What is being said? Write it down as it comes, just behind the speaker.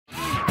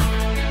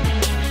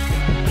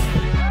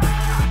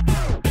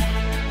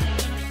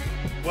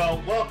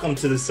Welcome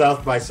to the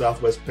South by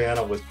Southwest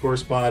panel with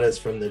correspondents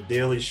from The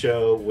Daily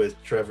Show with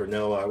Trevor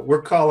Noah.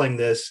 We're calling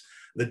this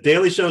the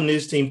Daily Show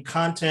News Team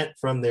Content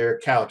from Their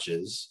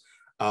Couches.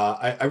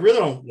 I really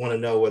don't want to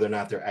know whether or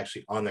not they're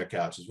actually on their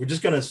couches. We're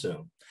just going to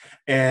assume.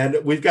 And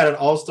we've got an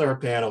all-star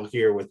panel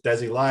here with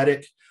Desi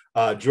Lydic,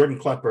 Jordan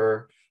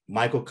Klepper,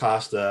 Michael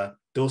Kosta,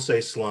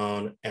 Dulcé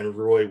Sloan, and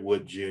Roy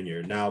Wood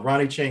Jr. Now,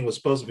 Ronnie Chang was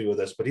supposed to be with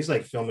us, but he's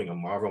like filming a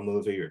Marvel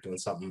movie or doing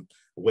something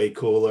way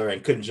cooler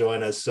and couldn't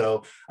join us.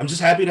 So I'm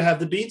just happy to have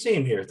the B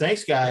team here.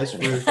 Thanks, guys,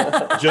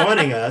 for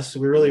joining us.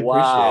 We really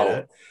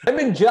appreciate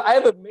it. I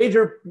have a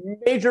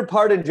major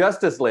part in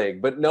Justice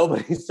League, but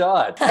nobody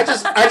saw it. I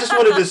just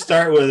wanted to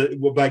start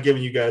by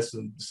giving you guys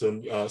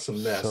some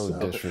mess. So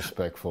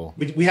disrespectful.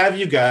 We have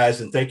you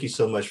guys, and thank you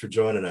so much for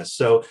joining us.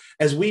 So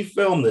as we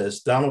film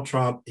this, Donald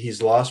Trump,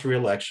 he's lost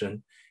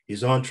re-election.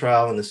 He's on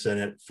trial in the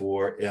Senate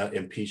for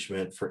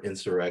impeachment for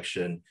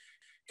insurrection.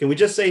 Can we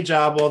just say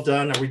job well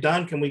done? Are we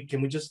done? Can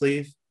we just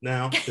leave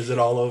now? Is it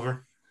all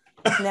over?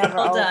 Never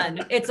all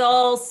done. It's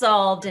all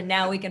solved, and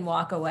now we can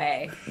walk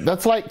away.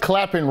 That's like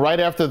clapping right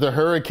after the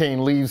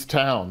hurricane leaves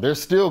town.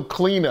 There's still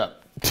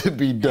cleanup to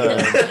be done.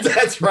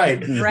 That's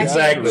right.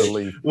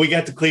 Exactly. We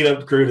got the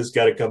cleanup crew that's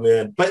got to come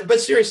in. But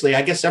seriously,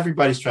 I guess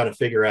everybody's trying to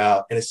figure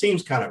out, and it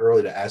seems kind of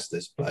early to ask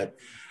this, but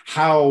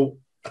how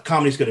a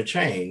comedy's going to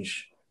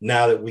change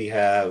now that we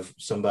have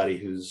somebody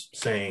who's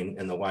sane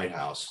in the White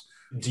House.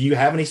 Do you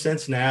have any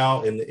sense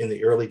now in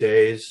the early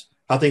days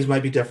how things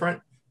might be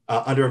different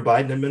under a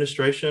Biden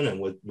administration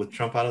and with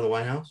Trump out of the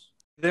White House?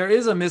 There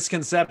is a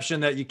misconception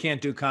that you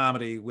can't do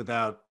comedy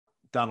without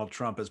Donald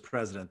Trump as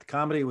president. The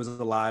comedy was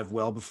alive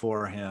well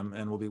before him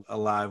and will be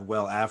alive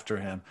well after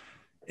him.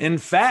 In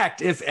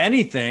fact, if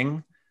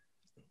anything,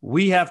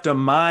 we have to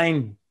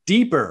mine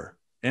deeper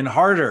and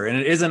harder, and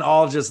it isn't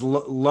all just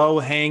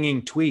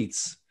low-hanging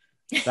tweets.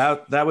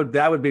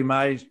 That would be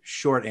my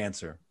short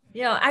answer.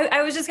 You know,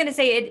 I was just going to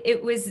say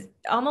it was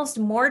almost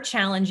more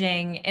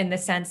challenging in the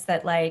sense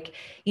that, like,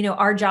 you know,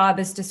 our job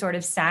is to sort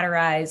of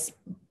satirize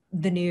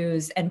the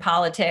news and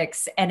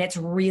politics, and it's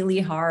really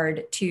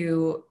hard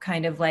to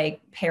kind of like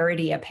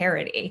parody a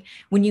parody.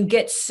 When you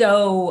get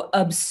so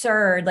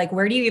absurd, like,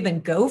 where do you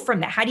even go from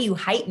that? How do you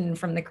heighten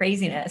from the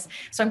craziness?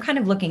 So I'm kind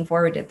of looking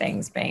forward to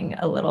things being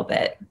a little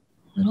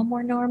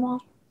more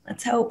normal.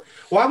 Let's hope.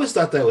 Well, I always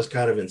thought that was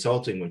kind of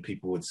insulting when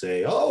people would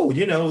say, oh,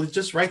 you know, it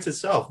just writes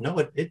itself. No,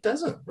 it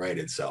doesn't write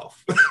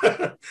itself.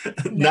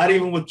 Not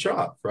even with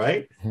Trump,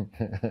 right?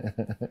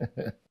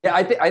 Yeah,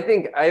 I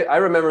think I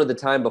remember the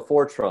time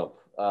before Trump,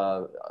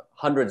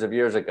 hundreds of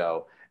years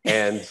ago.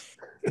 And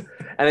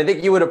I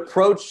think you would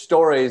approach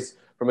stories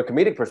from a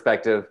comedic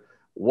perspective.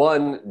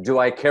 One, do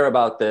I care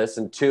about this?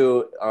 And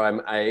two,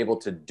 am I able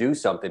to do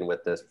something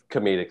with this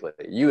comedically?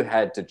 You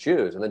had to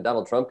choose. And then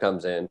Donald Trump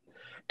comes in,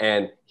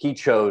 and he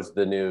chose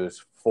the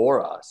news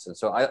for us. And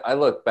so I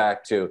look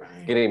back to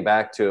getting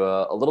back to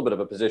a little bit of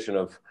a position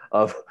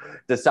of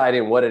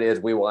deciding what it is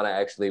we want to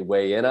actually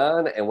weigh in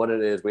on and what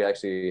it is we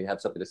actually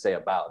have something to say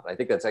about. I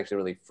think that's actually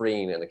really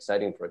freeing and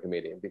exciting for a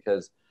comedian,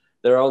 because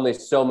there are only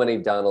so many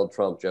Donald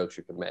Trump jokes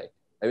you can make.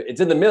 I mean,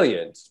 it's in the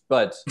millions,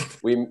 but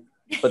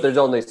there's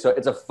only it's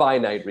a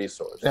finite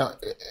resource.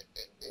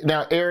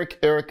 Now, Eric,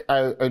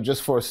 I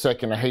just for a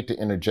second, I hate to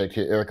interject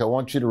here, Eric. I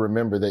want you to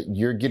remember that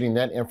you're getting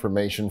that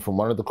information from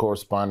one of the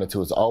correspondents who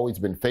has always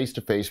been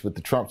face-to-face with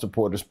the Trump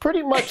supporters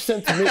pretty much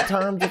since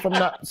midterms, if I'm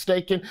not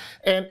mistaken.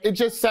 And it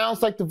just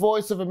sounds like the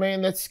voice of a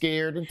man that's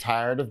scared and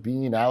tired of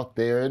being out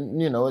there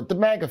and, you know, at the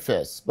MAGA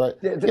fest. But,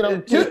 you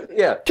know,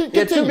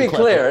 to be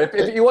clear,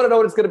 if you want to know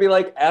what it's going to be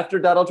like after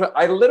Donald Trump,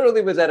 I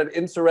literally was at an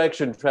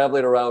insurrection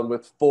traveling around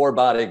with 4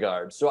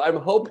 bodyguards. So I'm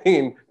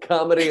hoping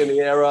comedy in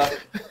the era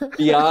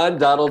beyond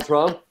Donald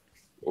Trump,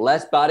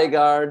 less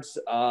bodyguards.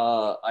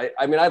 I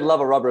mean, I'd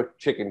love a rubber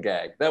chicken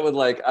gag. That would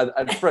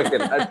I'd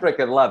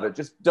frickin' love it.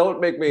 Just don't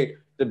make me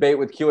debate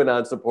with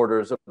QAnon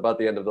supporters about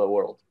the end of the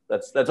world.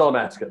 That's all I'm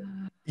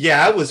asking.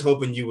 Yeah, I was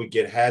hoping you would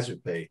get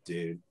hazard pay,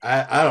 dude.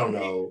 I don't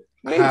know.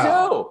 Me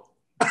too.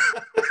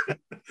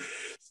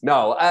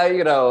 No,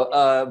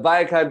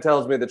 Viacom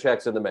tells me the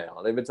check's in the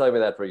mail. They've been telling me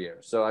that for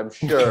years, so I'm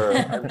sure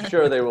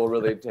they will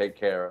really take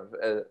care of.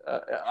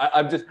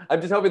 I'm just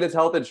hoping this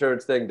health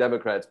insurance thing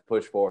Democrats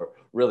push for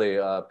really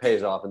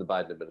pays off in the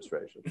Biden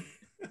administration.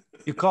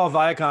 You call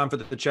Viacom for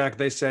the check,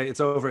 they say it's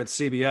over at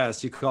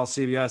CBS. You call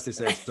CBS, they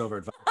say it's over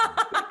at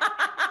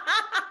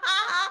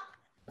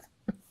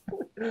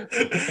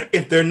Viacom.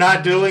 If they're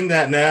not doing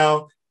that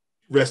now,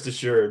 rest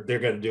assured they're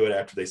going to do it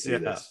after they see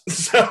this.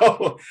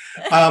 So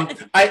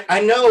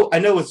I know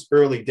it's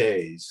early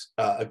days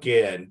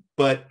again,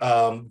 but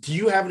do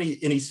you have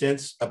any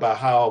sense about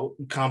how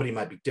comedy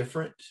might be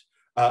different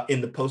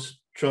in the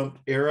post-Trump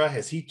era?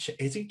 Has he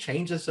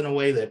changed us in a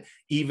way that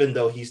even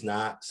though he's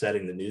not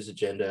setting the news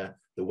agenda,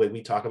 the way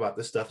we talk about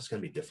this stuff is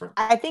going to be different?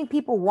 I think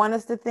people want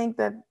us to think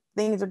that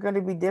things are going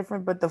to be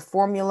different, but the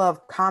formula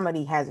of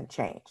comedy hasn't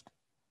changed.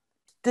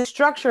 The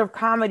structure of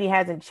comedy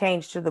hasn't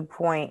changed to the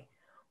point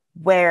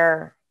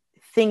where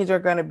things are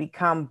going to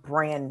become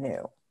brand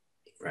new.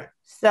 Right.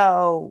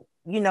 So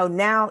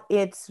now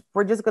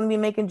we're just going to be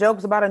making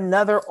jokes about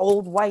another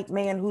old white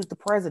man who's the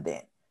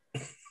president.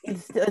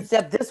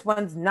 Except this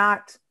one's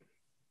not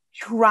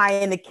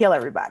trying to kill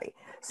everybody.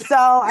 So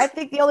I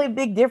think the only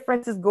big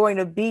difference is going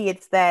to be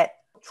it's that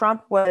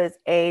Trump was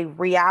a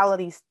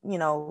reality,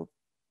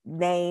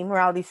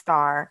 reality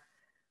star.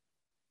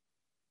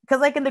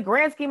 Because like in the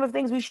grand scheme of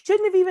things, we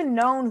shouldn't have even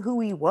known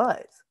who he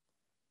was.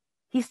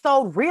 He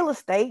sold real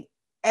estate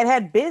and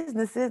had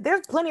businesses.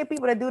 There's plenty of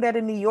people that do that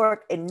in New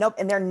York and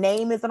their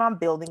name isn't on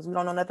buildings. We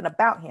don't know nothing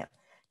about him.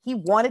 He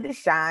wanted to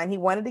shine. He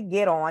wanted to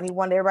get on. He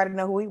wanted everybody to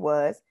know who he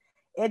was.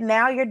 And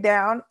now you're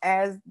down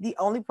as the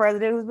only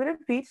president who's been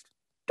impeached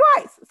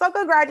twice. So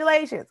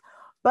congratulations.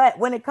 But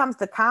when it comes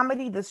to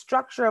comedy, the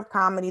structure of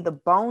comedy, the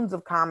bones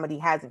of comedy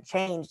hasn't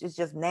changed. It's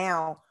just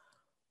now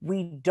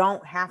we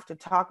don't have to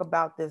talk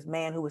about this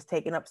man who was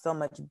taking up so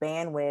much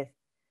bandwidth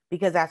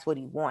because that's what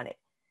he wanted.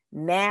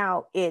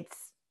 Now it's,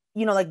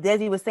 like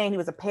Desi was saying, he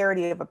was a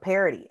parody of a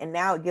parody. And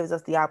now it gives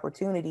us the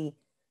opportunity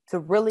to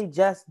really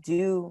just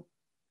do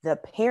the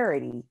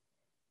parody.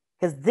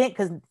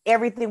 Because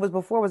everything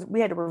we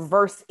had to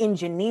reverse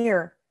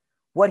engineer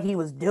what he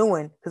was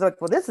doing. Because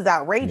this is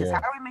outrageous. Yeah. How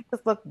do we make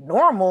this look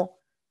normal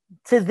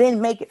to then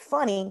make it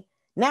funny?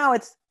 Now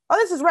it's,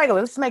 this is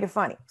regular. Let's just make it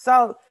funny.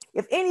 So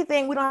if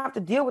anything, we don't have to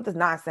deal with this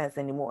nonsense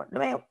anymore.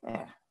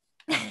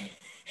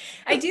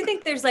 I do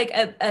think there's like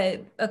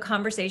a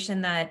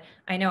conversation that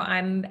I know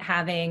I'm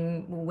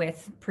having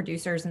with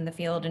producers in the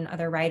field and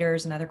other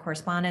writers and other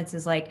correspondents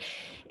is like,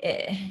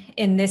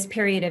 in this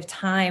period of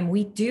time,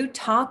 we do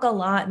talk a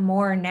lot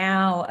more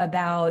now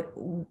about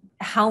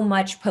how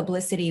much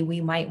publicity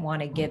we might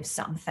want to give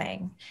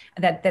something,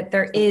 that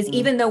there is,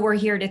 even though we're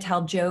here to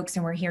tell jokes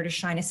and we're here to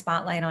shine a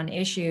spotlight on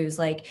issues,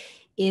 like,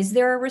 is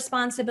there a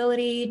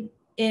responsibility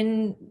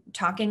in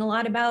talking a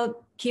lot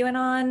about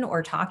QAnon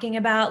or talking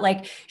about,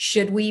 like,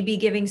 should we be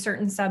giving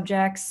certain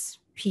subjects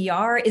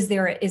PR? Is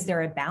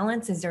there a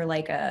balance? Is there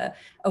like a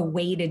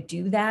way to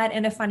do that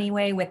in a funny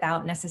way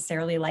without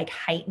necessarily like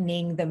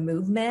heightening the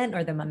movement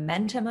or the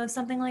momentum of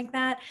something like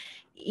that?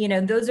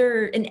 Those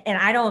are, and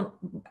I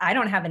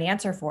don't have an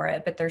answer for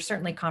it, but there's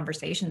certainly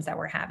conversations that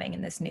we're having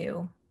in this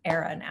new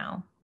era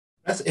now.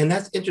 That's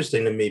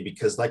interesting to me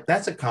because like,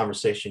 that's a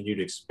conversation you'd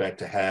expect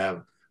to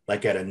have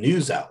like at a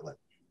news outlet.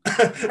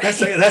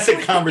 that's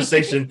a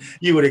conversation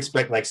you would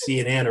expect like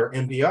CNN or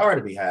NPR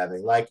to be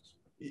having. Like,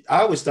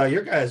 I always thought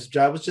your guys'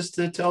 job was just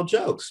to tell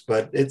jokes,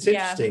 but it's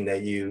interesting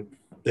that you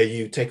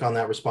take on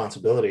that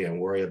responsibility and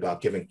worry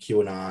about giving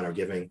QAnon or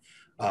giving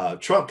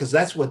Trump, because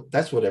that's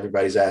what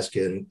everybody's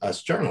asking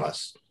us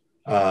journalists.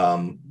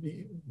 Can't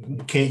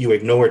you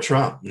ignore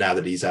Trump now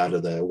that he's out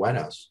of the White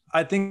House?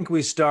 I think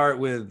we start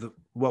with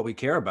what we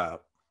care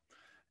about,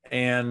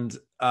 and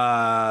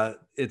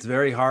it's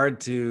very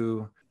hard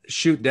to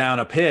shoot down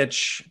a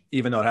pitch,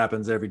 even though it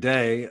happens every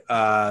day,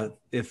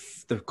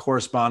 if the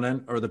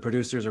correspondent or the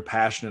producers are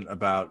passionate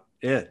about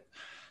it.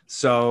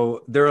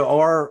 So there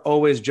are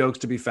always jokes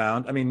to be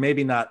found. I mean,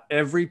 maybe not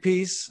every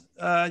piece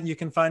you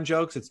can find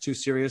jokes. It's too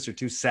serious or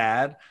too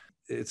sad.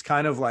 It's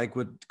kind of like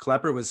what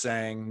Klepper was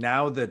saying.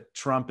 Now that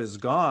Trump is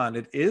gone,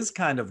 it is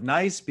kind of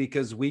nice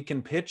because we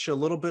can pitch a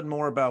little bit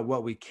more about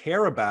what we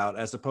care about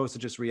as opposed to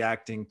just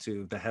reacting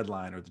to the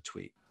headline or the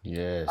tweet.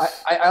 Yes.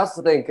 I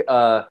also think,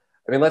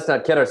 let's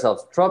not kid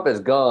ourselves. Trump is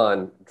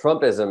gone.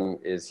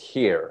 Trumpism is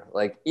here.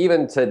 Like,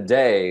 even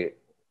today,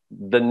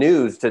 the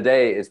news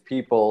today is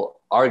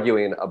people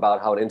arguing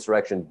about how an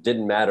insurrection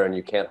didn't matter and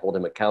you can't hold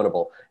him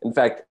accountable. In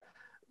fact,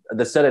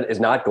 the Senate is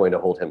not going to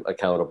hold him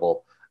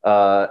accountable.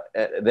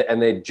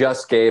 And they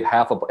just gave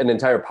an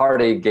entire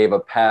party gave a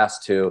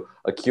pass to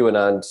a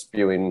QAnon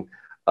spewing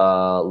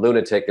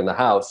lunatic in the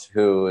House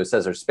who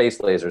says there's space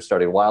lasers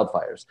starting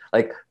wildfires.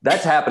 Like,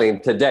 that's happening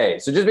today.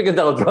 So just because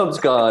Donald Trump's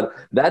gone,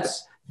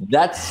 that's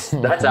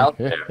out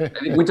there. I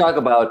think we talk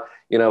about,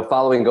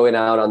 going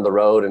out on the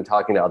road and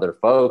talking to other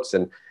folks,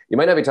 and you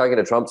might not be talking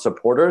to Trump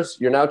supporters.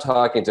 You're now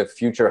talking to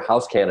future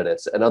House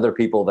candidates and other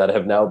people that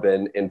have now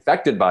been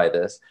infected by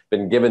this,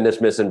 been given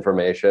this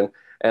misinformation,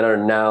 and are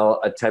now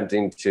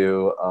attempting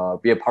to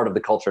be a part of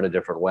the culture in a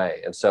different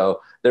way. And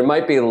so there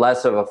might be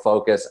less of a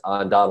focus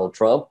on Donald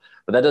Trump,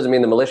 but that doesn't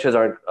mean the militias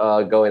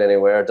aren't going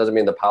anywhere. It doesn't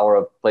mean the power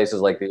of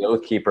places like the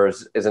Oath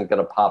Keepers isn't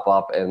going to pop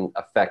up and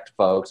affect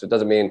folks. It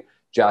doesn't mean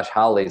Josh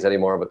Hawley's any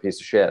more of a piece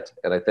of shit.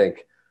 And I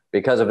think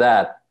because of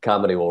that,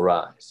 comedy will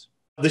rise.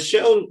 The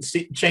show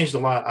changed a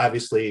lot,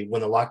 obviously,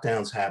 when the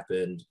lockdowns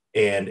happened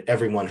and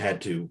everyone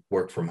had to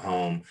work from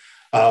home.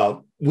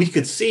 We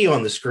could see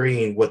on the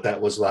screen what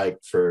that was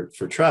like for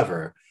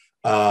Trevor.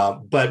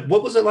 But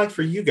what was it like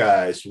for you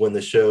guys when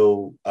the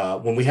show,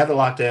 when we had the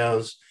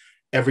lockdowns,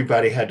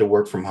 everybody had to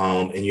work from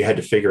home and you had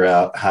to figure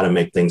out how to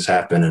make things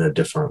happen in a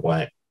different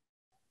way?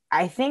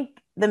 I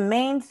think the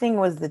main thing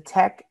was the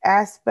tech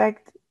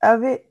aspect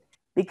of it,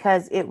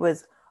 because it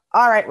was,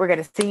 all right, we're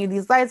going to send you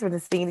these lights, we're going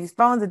to send you these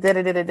phones,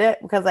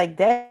 because like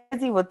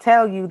Desi will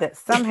tell you that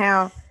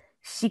somehow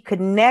she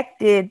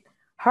connected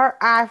her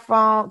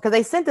iPhone, because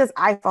they sent us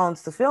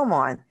iPhones to film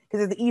on,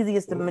 because it's the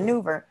easiest to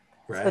maneuver.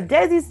 Right. So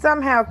Desi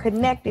somehow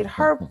connected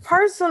her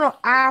personal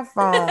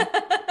iPhone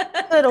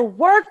to the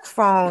work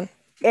phone,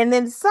 and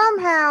then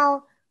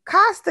somehow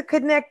Kosta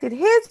connected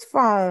his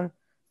phone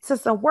to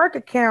some work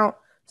account.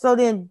 So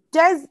then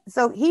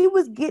so he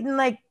was getting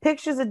like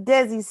pictures of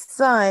Desi's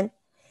son,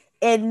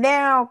 and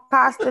now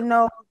Kosta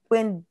knows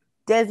when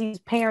Desi's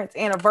parents'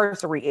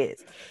 anniversary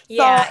is.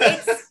 Yeah,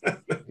 so,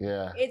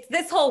 it's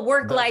this whole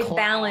work-life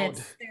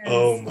balance.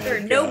 There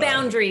are no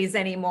boundaries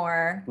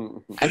anymore.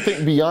 I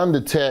think beyond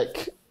the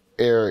tech,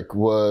 Eric,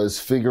 was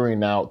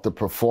figuring out the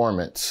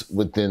performance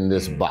within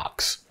this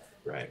box.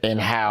 Right. And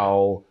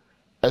how,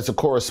 as a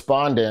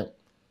correspondent,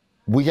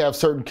 we have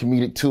certain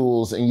comedic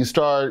tools, and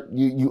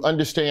you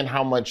understand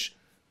how much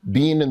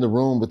being in the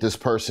room with this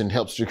person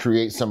helps to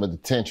create some of the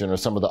tension or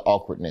some of the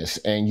awkwardness,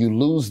 and you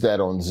lose that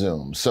on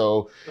Zoom.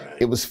 So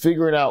it was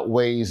figuring out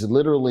ways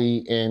literally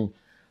in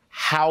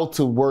how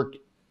to work.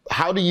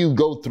 How do you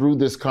go through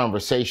this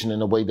conversation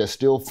in a way that's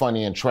still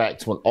funny and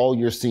tracks when all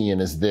you're seeing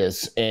is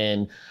this?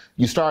 And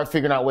you start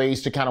figuring out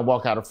ways to kind of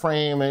walk out of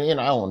frame. And,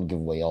 I don't want to give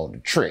away all the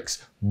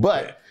tricks,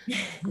 but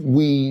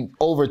we,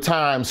 over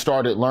time,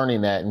 started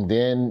learning that. And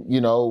then, we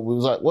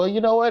was like, well,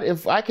 you know what?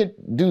 If I could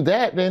do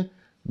that, then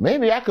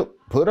maybe I could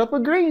put up a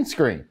green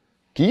screen.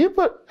 Can you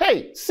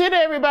send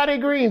everybody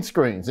green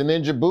screens? And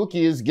then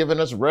Jabuki is giving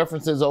us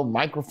references on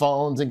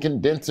microphones and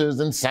condensers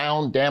and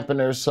sound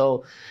dampeners.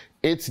 So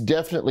it's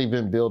definitely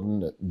been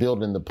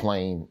building the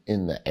plane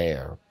in the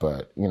air.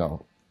 But,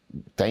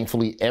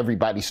 thankfully,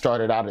 everybody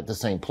started out at the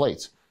same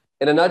place.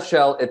 In a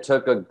nutshell, it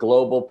took a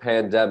global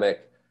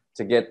pandemic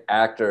to get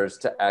actors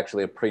to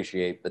actually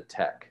appreciate the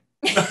tech.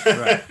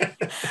 Right.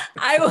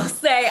 I will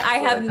say I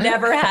have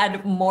never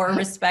had more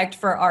respect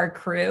for our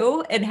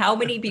crew and how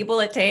many people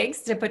it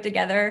takes to put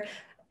together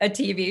a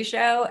TV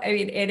show. I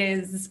mean,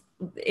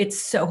 it's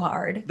so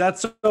hard.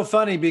 That's so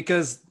funny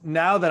because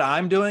now that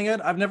I'm doing it,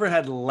 I've never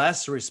had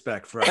less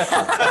respect for our crew.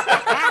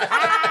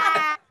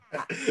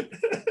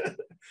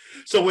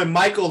 So when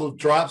Michael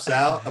drops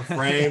out a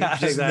frame,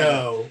 just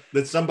know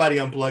that somebody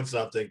unplugged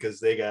something because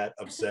they got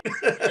upset.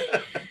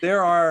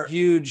 There are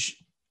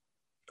huge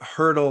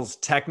hurdles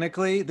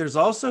technically. There's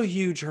also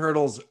huge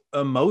hurdles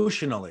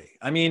emotionally.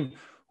 I mean,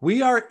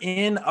 we are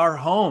in our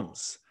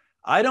homes.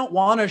 I don't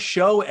want to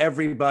show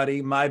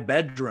everybody my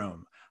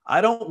bedroom.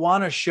 I don't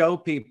want to show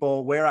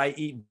people where I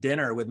eat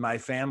dinner with my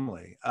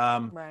family.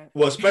 Right.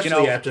 Well,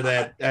 especially after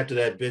that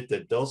bit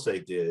that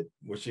Dulcé did,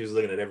 where she was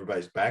looking at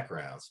everybody's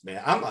backgrounds.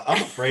 Man, I'm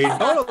afraid.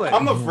 Totally.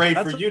 I'm afraid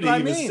That's for you what to I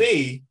even mean.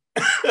 see.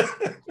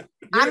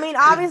 I mean,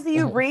 obviously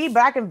you read,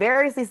 but I can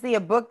variously see a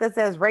book that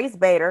says race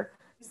baiter.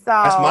 So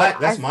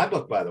That's my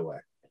book, by the way.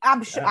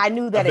 I'm sure I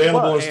knew that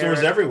available it was in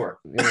stores everywhere.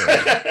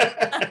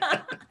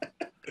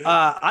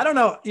 I don't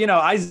know.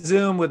 I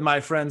Zoom with my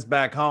friends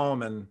back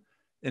home and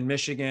in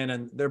Michigan,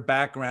 and their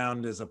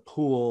background is a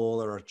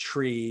pool or a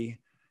tree.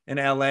 In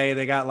LA,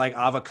 they got like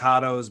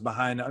avocados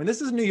behind. I mean,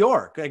 this is New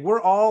York. Like,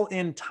 we're all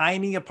in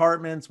tiny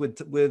apartments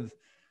with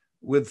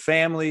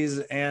families,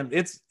 and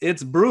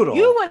it's brutal.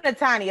 You want a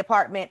tiny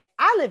apartment.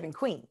 I live in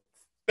Queens.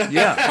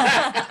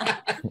 Yeah.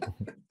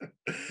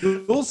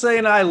 Dulcé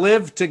and I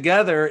live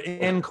together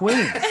in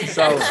Queens.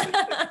 So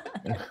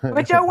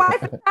But your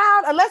wife and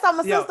child, unless I'm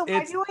a sister,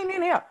 wife, you ain't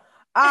in here.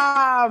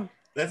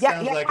 That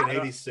sounds like an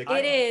 86.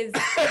 It is.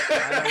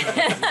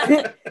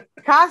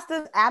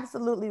 Kosta's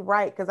absolutely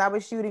right, because I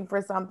was shooting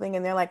for something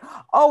and they're like,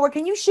 oh, well,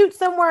 can you shoot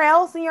somewhere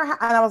else in your house?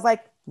 And I was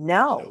like,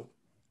 no,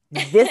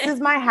 this is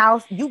my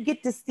house. You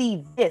get to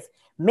see this.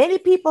 Many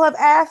people have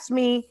asked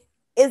me,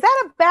 is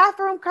that a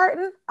bathroom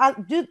curtain?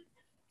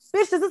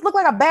 Bitch, does this look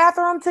like a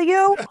bathroom to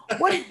you?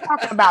 What are you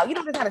talking about? You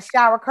don't got a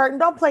shower curtain.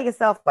 Don't play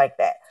yourself like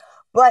that.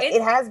 But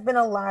it has been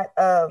a lot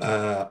of.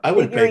 I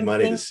would pay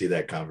money to see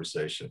that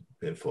conversation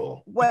in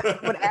full. What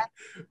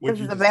this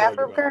is a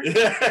bathroom curtain?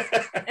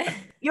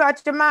 You're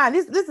out your mind.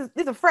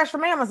 These are fresh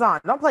from Amazon.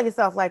 Don't play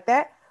yourself like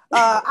that.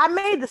 I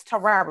made this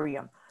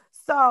terrarium,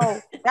 so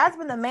that's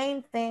been the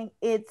main thing.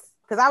 It's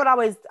because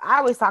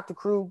I always talk to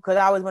crew because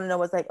I always want to know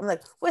what's like. I'm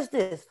like, what's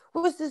this?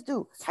 What's this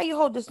do? How you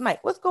hold this mic?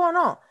 What's going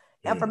on?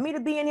 And for me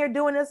to be in here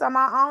doing this on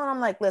my own, I'm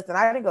like, listen,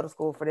 I didn't go to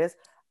school for this.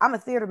 I'm a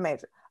theater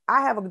major.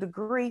 I have a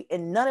degree,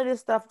 and none of this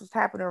stuff is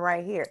happening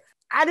right here.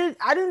 I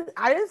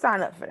didn't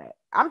sign up for that.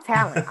 I'm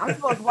talent. I'm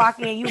supposed to walk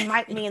in, you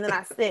mic me, and then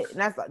I sit. And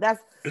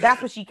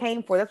that's what she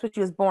came for. That's what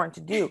she was born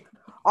to do.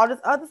 All this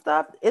other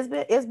stuff, it's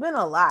been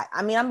a lot.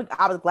 I mean,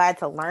 I was glad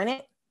to learn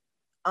it,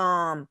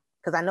 because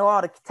I know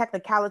all the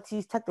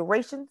technicalities,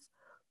 technerations.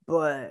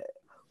 But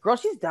girl,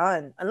 she's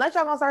done. Unless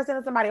y'all gonna start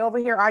sending somebody over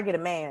here, I get a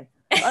man.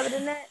 Other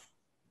than that.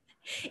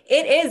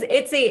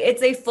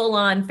 It's a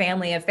full-on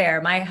family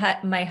affair. My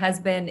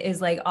husband is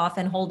like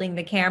often holding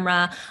the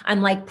camera.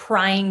 I'm like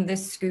prying the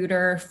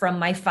scooter from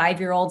my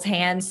 5-year-old's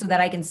hands so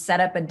that I can set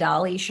up a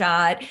dolly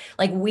shot.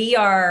 Like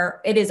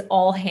it is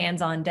all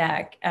hands on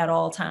deck at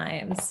all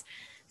times.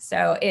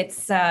 So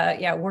it's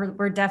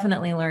we're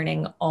definitely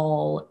learning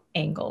all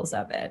angles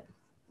of it.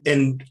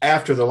 And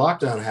after the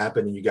lockdown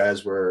happened and you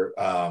guys were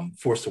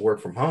forced to work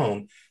from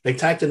home, they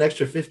tacked an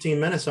extra 15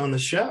 minutes on the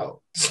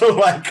show. So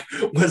like,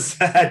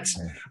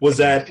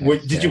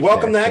 did you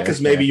welcome that?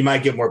 Because maybe you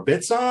might get more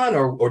bits on,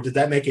 or did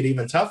that make it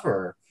even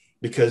tougher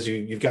because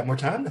you've got more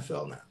time to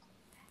fill now?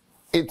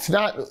 It's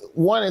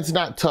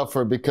not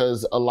tougher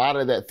because a lot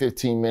of that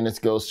 15 minutes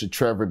goes to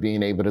Trevor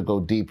being able to go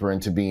deeper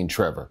into being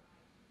Trevor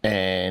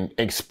and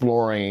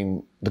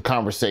exploring the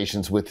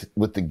conversations with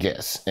the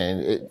guests.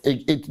 And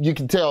you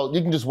can tell,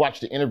 you can just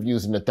watch the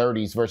interviews in the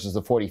 30s versus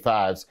the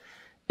 45s,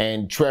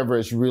 and Trevor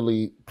is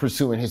really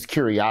pursuing his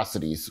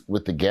curiosities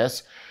with the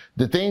guests.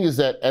 The thing is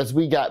that as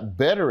we got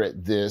better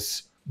at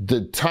this,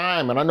 the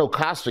time, and I know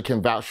Kosta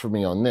can vouch for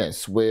me on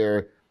this,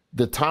 where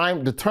the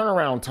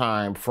turnaround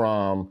time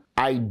from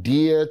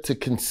idea to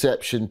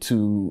conception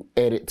to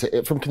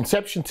edit from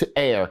conception to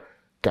air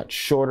got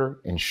shorter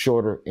and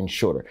shorter and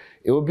shorter.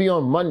 It would be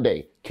on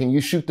Monday. Can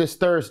you shoot this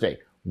Thursday?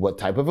 What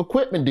type of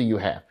equipment do you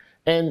have?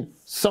 And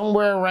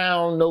somewhere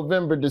around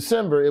November,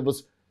 December, it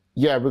was,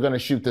 yeah, we're going to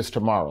shoot this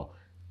tomorrow.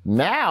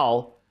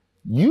 Now,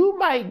 you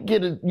might be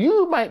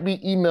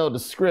emailed a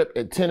script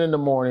at 10 in the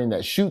morning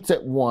that shoots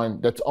at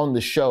 1 that's on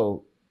the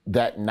show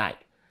that night,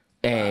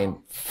 and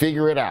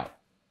figure it out.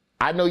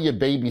 I know your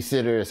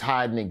babysitter is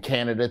hiding in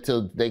Canada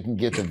till they can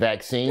get the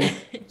vaccine.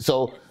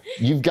 So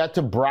you've got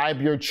to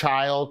bribe your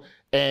child.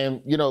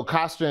 And, you know,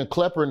 Kosta and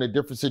Klepper in a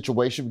different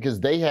situation because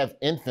they have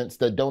infants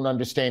that don't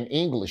understand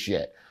English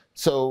yet.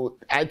 So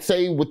I'd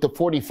say with the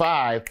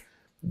 45,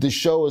 the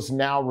show is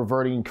now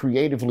reverting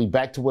creatively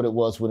back to what it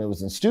was when it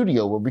was in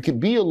studio, where we could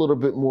be a little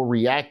bit more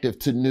reactive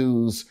to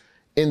news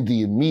in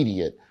the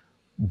immediate.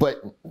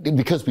 But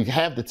because we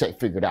have the tech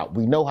figured out,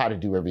 we know how to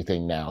do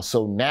everything now.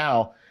 So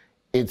now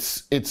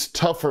it's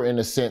tougher in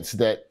a sense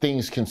that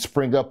things can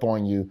spring up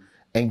on you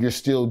and you're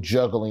still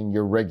juggling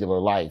your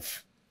regular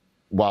life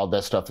while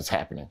that stuff is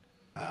happening.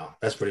 Wow,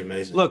 that's pretty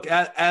amazing. Look,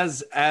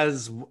 as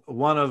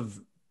one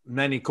of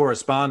many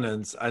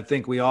correspondents, I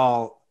think we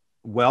all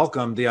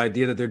welcome the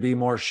idea that there'd be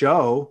more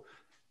show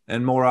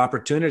and more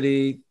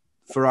opportunity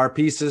for our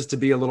pieces to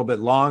be a little bit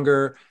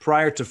longer.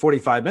 Prior to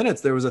 45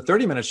 minutes, there was a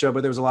 30-minute show,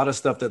 but there was a lot of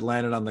stuff that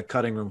landed on the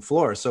cutting room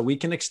floor. So we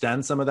can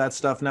extend some of that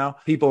stuff now.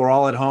 People are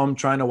all at home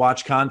trying to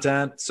watch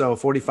content. So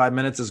 45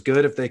 minutes is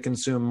good if they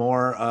consume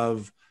more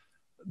of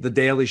the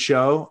Daily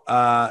Show.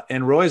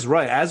 And Roy's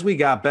right. As we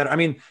got better, I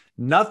mean,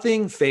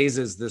 nothing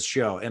phases this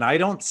show. And I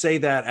don't say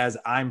that as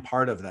I'm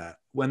part of that.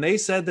 When they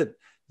said that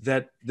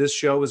this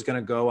show was going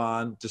to go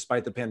on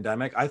despite the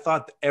pandemic, I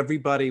thought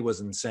everybody was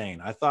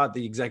insane. I thought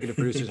the executive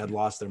producers had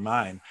lost their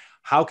mind.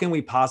 How can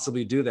we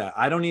possibly do that?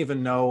 I don't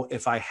even know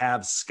if I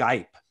have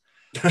Skype.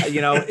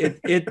 You know,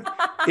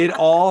 it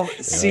all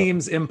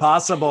seems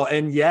impossible.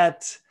 And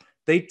yet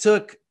they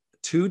took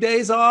 2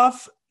 days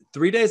off,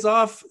 3 days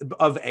off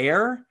of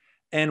air.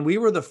 And we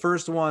were the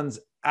first ones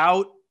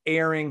out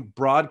airing,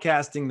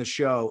 broadcasting the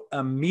show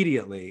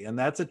immediately. And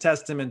that's a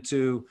testament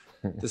to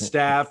the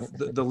staff,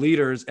 the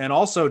leaders, and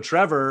also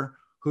Trevor,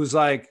 who's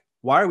like,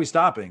 why are we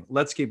stopping?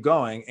 Let's keep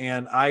going.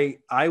 And I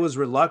was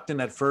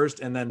reluctant at first,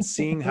 and then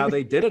seeing how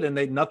they did it,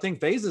 and nothing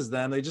phases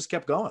them. They just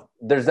kept going.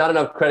 There's not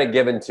enough credit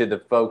given to the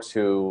folks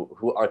who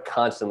are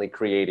constantly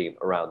creating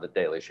around the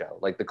Daily Show.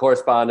 Like the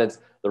correspondents,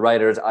 the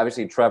writers,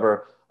 obviously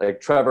Trevor,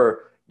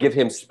 give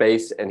him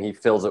space and he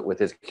fills it with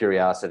his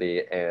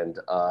curiosity and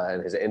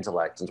his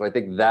intellect. And so I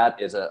think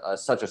that is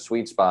such a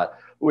sweet spot.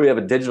 We have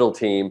a digital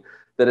team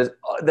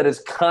that is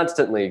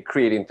constantly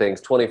creating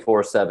things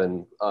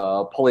 24/7,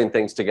 pulling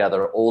things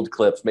together, old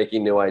clips,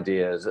 making new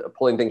ideas,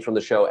 pulling things from the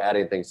show,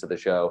 adding things to the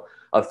show.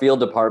 A field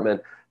department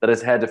that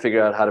has had to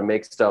figure out how to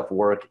make stuff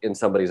work in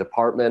somebody's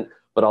apartment,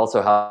 but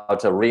also how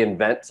to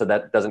reinvent so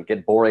that doesn't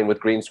get boring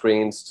with green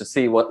screens, to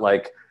see what,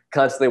 like,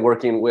 constantly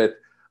working with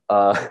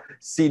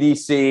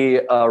CDC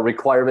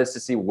requirements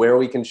to see where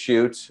we can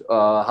shoot,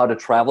 how to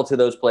travel to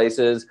those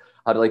places,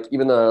 how to, like,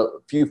 even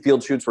the few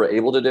field shoots we're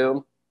able to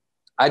do.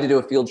 I had to do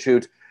a field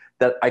shoot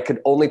that I could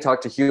only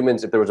talk to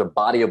humans if there was a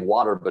body of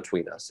water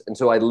between us. And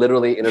so I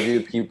literally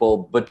interviewed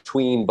people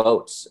between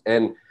boats.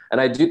 And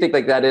I do think,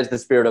 like, that is the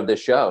spirit of this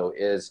show,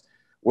 is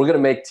we're going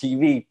to make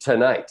TV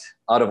tonight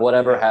out of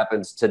whatever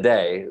happens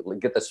today.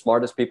 Get the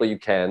smartest people you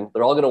can.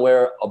 They're all going to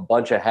wear a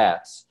bunch of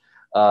hats.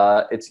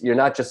 You're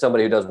not just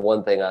somebody who does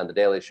one thing on the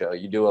Daily Show.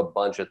 You do a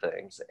bunch of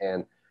things.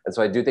 And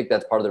so I do think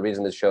that's part of the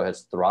reason this show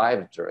has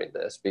thrived during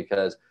this,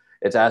 because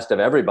it's asked of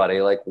everybody,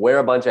 like, wear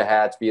a bunch of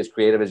hats, be as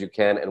creative as you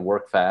can, and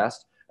work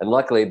fast. And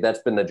luckily, that's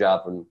been the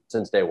job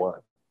since day one.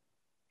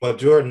 Well,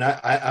 Jordan,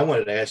 I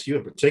wanted to ask you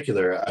in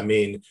particular. I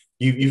mean,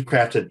 you've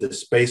crafted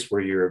this space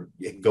where you're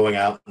going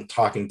out and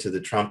talking to the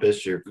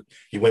Trumpists. You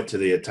went to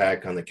the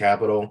attack on the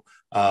Capitol.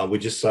 We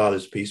just saw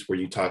this piece where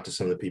you talked to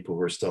some of the people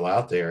who are still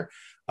out there.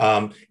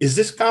 Is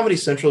this Comedy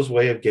Central's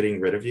way of getting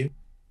rid of you?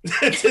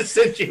 To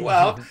send you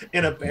out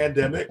in a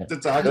pandemic to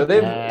talk to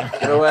them?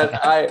 You know what?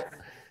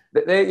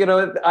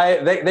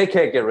 They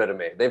can't get rid of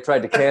me. They've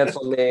tried to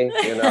cancel me.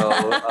 You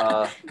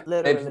know,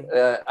 Literally.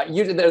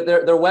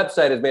 Their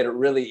website has made it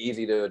really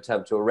easy to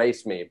attempt to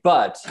erase me.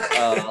 But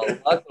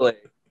luckily,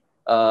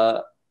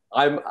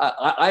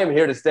 I am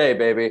here to stay,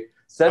 baby.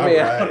 Send me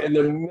out in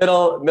the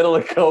middle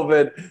of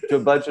COVID to a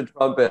bunch of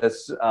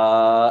Trumpists,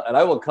 and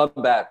I will come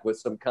back with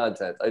some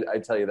content. I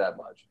tell you that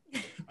much.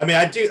 I mean,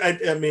 I do.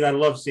 I mean, I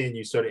love seeing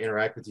you sort of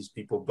interact with these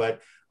people,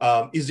 but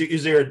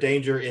is there a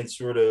danger in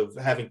sort of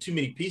having too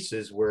many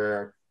pieces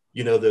where,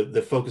 you know,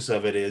 the focus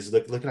of it is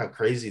look at how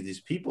crazy these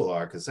people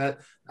are? Because I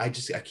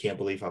can't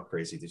believe how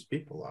crazy these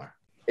people are.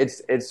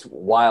 It's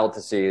wild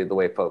to see the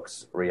way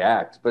folks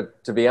react,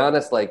 but to be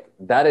honest, like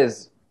that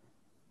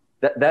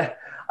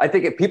I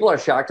think if people are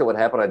shocked at what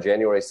happened on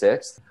January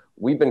 6th,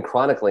 we've been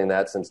chronicling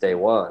that since day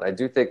one. I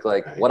do think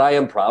like what I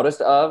am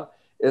proudest of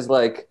is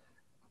like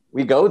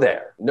we go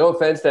there. No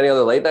offense to any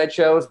other late night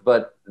shows,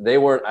 but they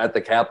weren't at the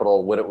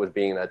Capitol when it was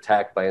being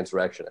attacked by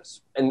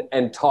insurrectionists.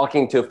 And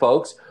talking to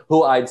folks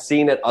who I'd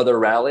seen at other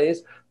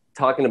rallies,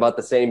 talking about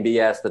the same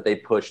BS that they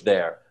pushed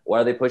there.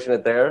 Why are they pushing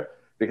it there?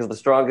 Because the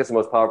strongest and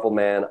most powerful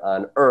man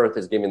on earth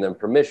is giving them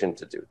permission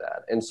to do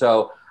that. And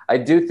so I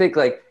do think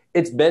like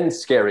it's been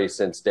scary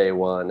since day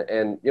one.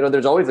 And, you know,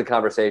 there's always the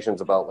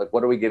conversations about like,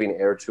 what are we giving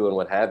air to and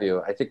what have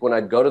you? I think when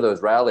I'd go to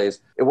those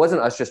rallies, it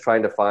wasn't us just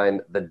trying to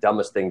find the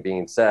dumbest thing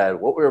being said.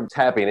 What we were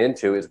tapping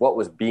into is what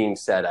was being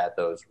said at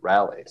those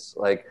rallies.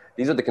 Like,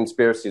 these are the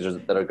conspiracies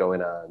that are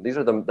going on. These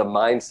are the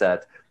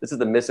mindset. This is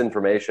the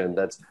misinformation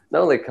that's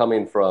not only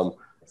coming from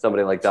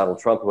somebody like Donald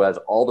Trump, who has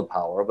all the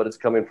power, but it's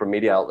coming from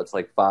media outlets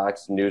like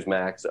Fox,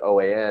 Newsmax,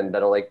 OAN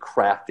that are like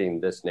crafting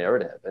this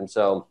narrative. And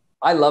so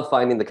I love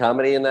finding the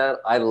comedy in that.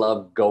 I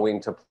love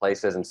going to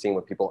places and seeing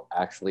what people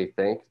actually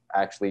think,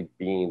 actually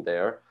being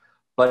there.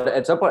 But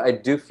at some point, I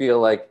do feel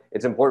like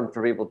it's important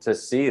for people to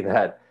see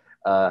that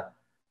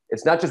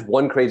it's not just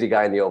one crazy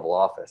guy in the Oval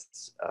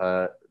Office.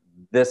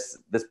 This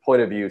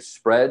point of view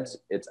spreads,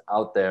 it's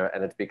out there,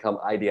 and it's become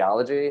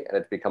ideology, and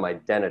it's become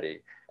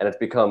identity, and it's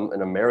become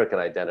an American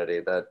identity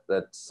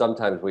that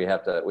sometimes we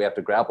have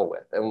to grapple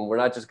with. And we're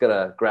not just going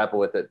to grapple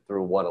with it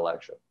through one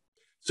election.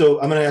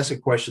 So I'm going to ask a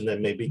question that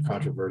may be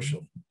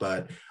controversial,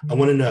 but I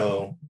want to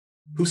know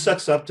who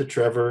sucks up to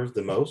Trevor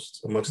the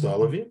most amongst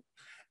all of you?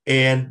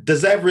 And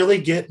does that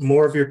really get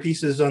more of your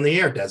pieces on the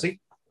air, Desi?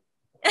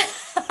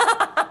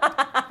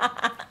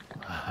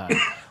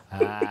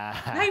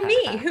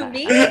 Who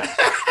me?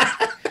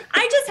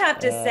 I just have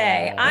to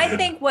say, I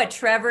think what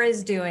Trevor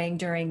is doing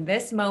during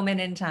this moment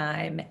in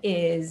time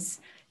is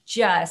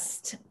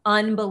just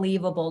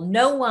unbelievable.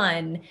 No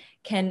one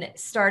can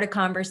start a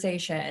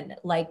conversation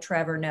like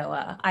Trevor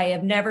Noah. I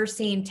have never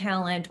seen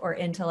talent or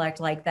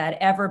intellect like that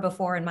ever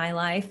before in my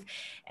life.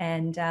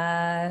 And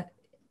I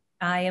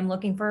am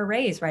looking for a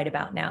raise right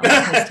about now.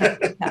 Because times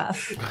are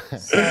tough.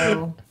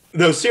 So.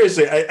 No,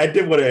 seriously, I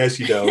did want to ask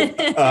you though.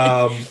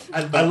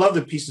 I love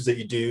the pieces that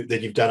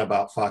you've done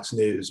about Fox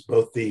News,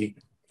 both the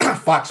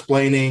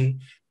Fox-splaining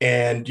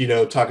and, you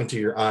know, talking to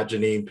your aunt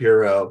Janine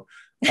Pirro.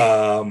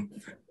 And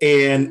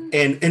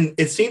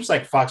it seems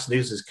like Fox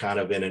News is kind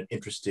of in an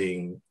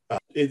interesting,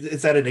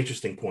 it's at an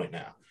interesting point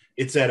now.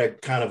 It's at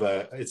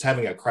it's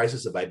having a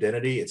crisis of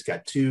identity. It's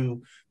got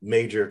two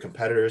major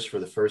competitors for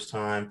the first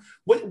time.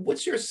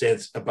 What's your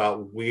sense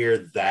about where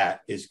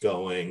that is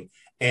going?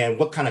 And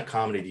what kind of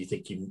comedy do you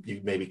think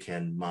you maybe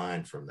can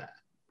mine from that?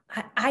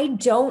 I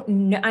don't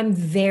know. I'm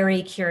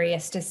very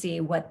curious to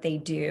see what they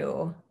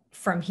do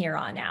from here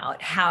on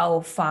out,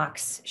 how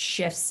Fox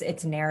shifts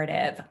its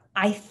narrative.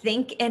 I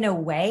think in a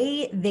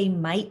way they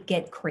might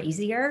get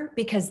crazier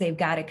because they've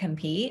got to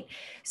compete.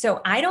 So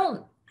I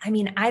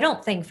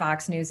don't think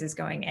Fox News is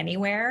going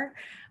anywhere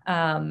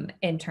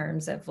in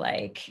terms of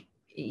like,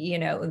 you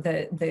know,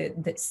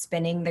 the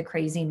spinning the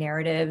crazy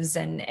narratives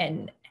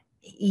and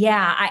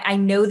yeah, I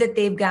know that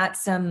they've got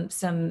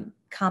some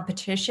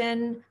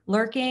competition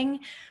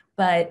lurking,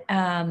 but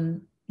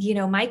you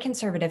know, my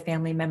conservative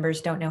family members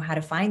don't know how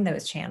to find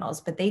those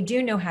channels, but they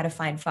do know how to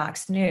find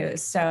Fox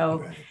News.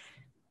 So right.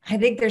 I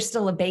think there's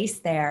still a base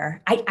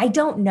there. I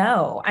don't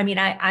know. I mean,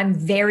 I'm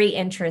very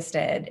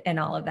interested in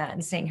all of that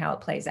and seeing how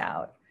it plays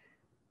out.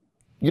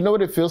 You know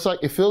what it feels like?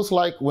 It feels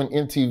like when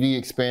MTV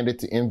expanded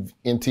to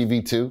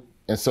MTV2.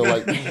 And so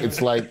like,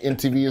 it's like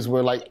MTV is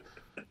where like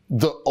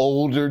the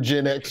older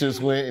Gen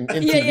Xers went,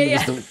 and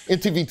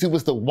MTV2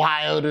 was the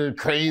wilder,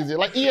 crazy,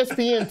 like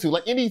ESPN2,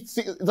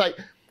 like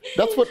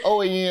that's what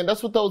OAN,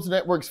 that's what those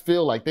networks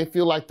feel like. They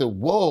feel like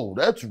whoa,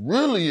 that's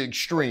really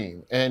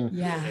extreme.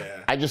 And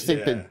I just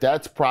think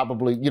that's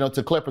probably, you know,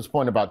 to Klepper's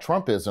point about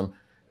Trumpism,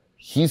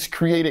 he's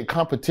created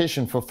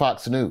competition for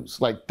Fox News.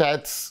 Like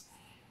that's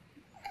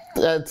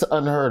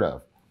unheard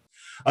of.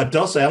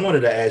 Dulcé, I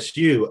wanted to ask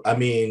you, I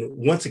mean,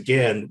 once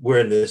again, we're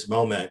in this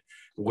moment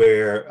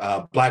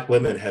where Black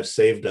women have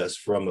saved us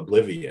from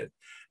oblivion.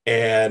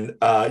 And,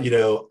 you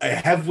know,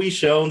 have we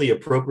shown the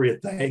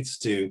appropriate thanks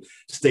to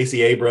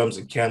Stacey Abrams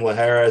and Kamala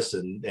Harris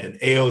and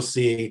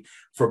AOC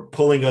for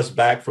pulling us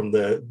back from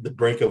the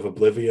brink of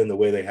oblivion the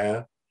way they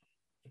have?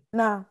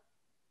 No.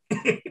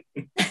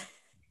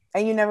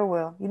 And you never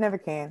will. You never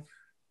can.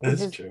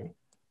 That's true.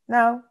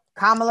 No.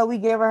 Kamala, we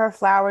give her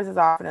flowers as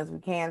often as we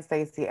can.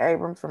 Stacey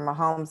Abrams from my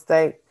home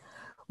state.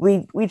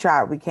 We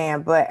try what we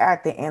can, but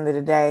at the end of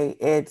the day,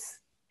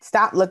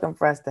 stop looking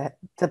for us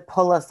to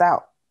pull us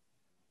out.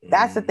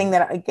 That's the thing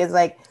that is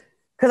like,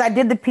 because I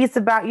did the piece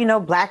about, you know,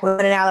 Black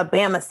women in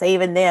Alabama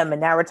saving them. And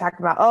now we're talking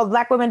about, oh,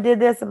 Black women did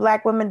this and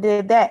Black women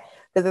did that.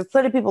 Because there's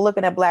plenty of people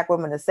looking at Black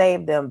women to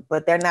save them,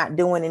 but they're not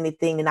doing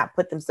anything to not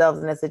put themselves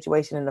in that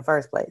situation in the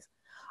first place.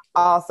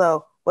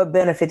 Also, what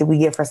benefit do we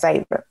get for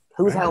saving?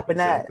 Who's helping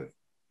us?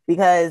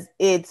 Because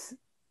if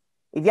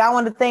y'all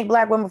want to thank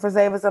Black women for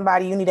saving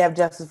somebody, you need to have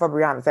justice for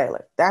Breonna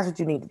Taylor. That's what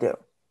you need to do.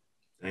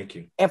 Thank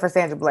you. And for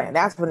Sandra Bland.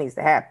 That's what needs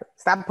to happen.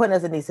 Stop putting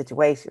us in these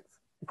situations.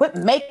 Quit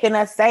making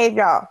us save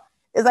y'all.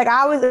 It's like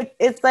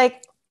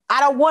I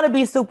don't want to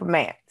be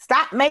Superman.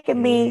 Stop making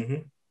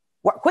me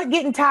quit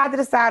getting tied to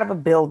the side of a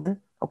building.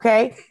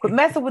 Okay? Quit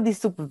messing with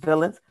these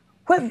supervillains.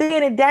 Quit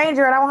being in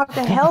danger and I won't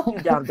have to help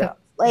you, dum-dums.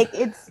 Like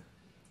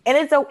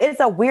it's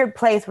a weird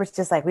place where it's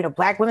just like, you know,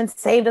 Black women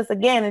saved us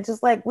again. It's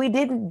just like, we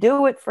didn't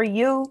do it for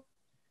you.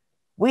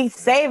 We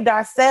saved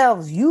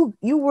ourselves. You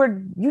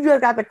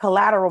just got the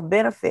collateral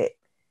benefit.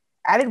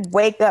 I didn't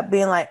wake up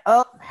being like,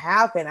 oh,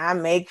 how can I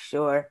make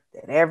sure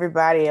that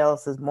everybody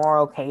else is more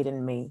okay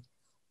than me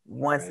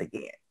once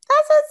again?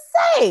 That's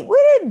insane.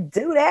 We didn't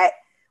do that.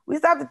 We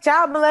stopped the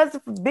child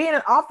molester from being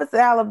in office in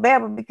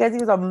Alabama because he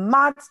was a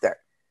monster.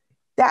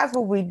 That's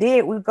what we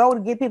did. We go to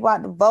get people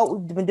out to vote.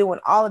 We've been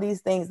doing all of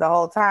these things the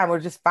whole time. We're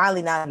just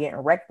finally not getting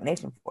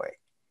recognition for it.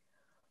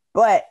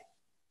 But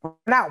we're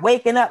not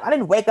waking up. I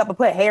didn't wake up and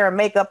put hair and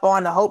makeup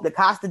on to hope that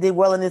Kosta did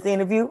well in this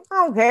interview. I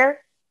don't care.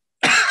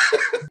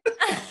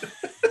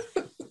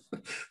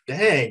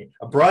 Dang,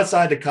 a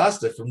broadside to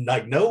Kosta from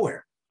like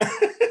nowhere.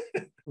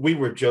 We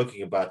were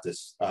joking about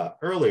this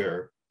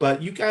earlier,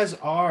 but you guys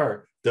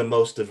are the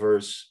most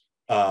diverse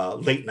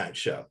late night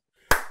show.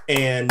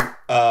 And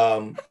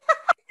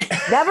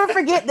never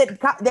forget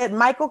that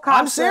Michael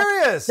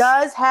Kosta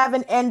does have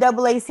an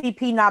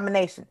NAACP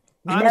nomination.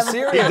 I'm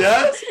serious. He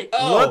does?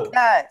 Oh, look,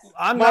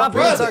 I'm not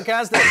being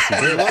sarcastic.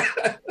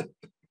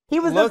 He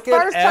was the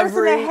first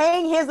person to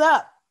hang his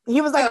up.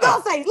 He was like,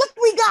 don't say, look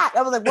what we got.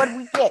 I was like, what did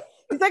we get?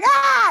 He's like,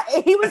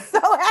 and he was so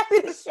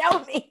happy to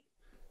show me.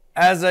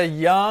 As a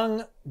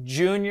young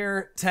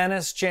junior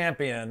tennis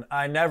champion,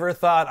 I never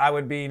thought I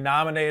would be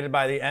nominated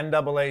by the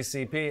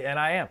NAACP, and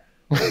I am.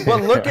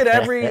 But look at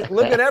every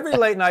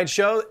late night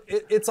show.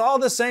 It's all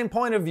the same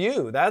point of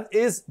view. That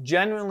is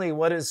genuinely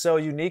what is so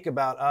unique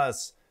about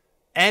us.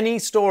 Any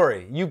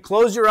story, you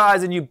close your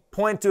eyes and you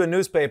point to a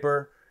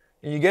newspaper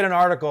and you get an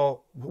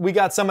article, we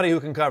got somebody who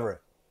can cover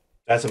it.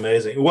 That's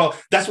amazing. Well,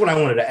 that's what I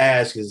wanted to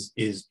ask is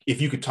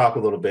if you could talk a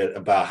little bit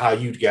about how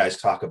you guys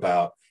talk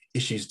about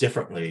issues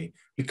differently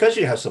because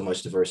you have so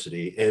much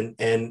diversity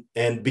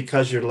and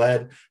because you're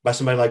led by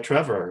somebody like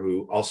Trevor,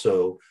 who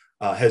also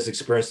has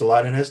experienced a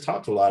lot and has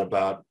talked a lot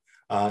about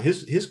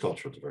his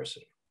cultural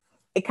diversity.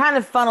 It kind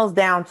of funnels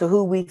down to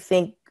who we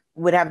think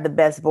would have the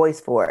best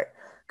voice for it.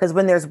 Because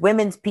when there's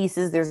women's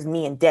pieces, there's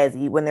me and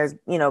Desi. When there's,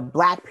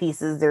 Black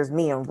pieces, there's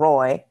me and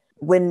Roy.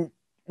 When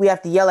we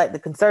have to yell at the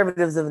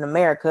conservatives of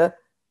America,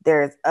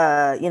 there's,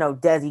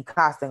 Desi,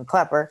 Kosta, and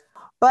Klepper.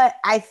 But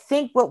I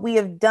think what we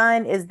have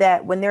done is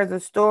that when there's a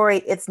story,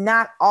 it's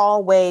not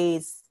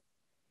always,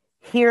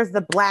 here's the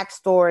Black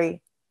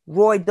story,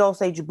 Roy,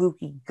 Dulcé,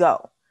 Jabuki,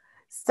 go.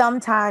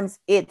 Sometimes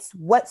it's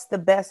what's the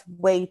best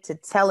way to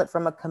tell it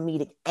from a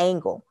comedic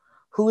angle.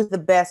 Who's the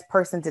best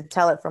person to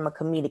tell it from a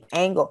comedic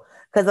angle?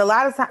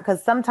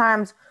 Because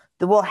sometimes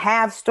we'll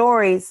have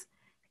stories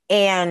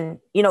and,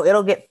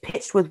 it'll get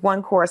pitched with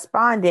one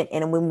correspondent.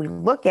 And when we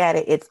look at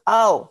it, it's,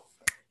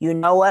 you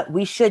know what?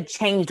 We should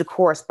change the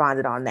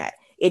correspondent on that.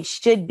 It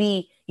should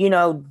be,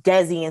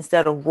 Desi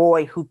instead of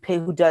Roy who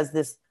does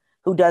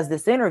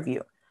this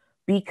interview.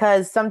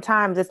 Because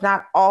sometimes it's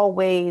not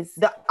always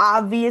the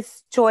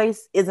obvious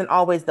choice isn't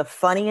always the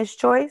funniest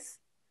choice.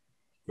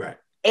 Right.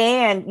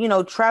 And,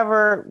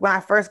 Trevor, when I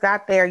first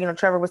got there,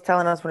 Trevor was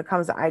telling us when it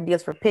comes to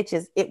ideas for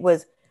pitches,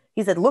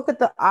 he said, look at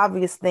the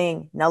obvious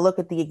thing. Now look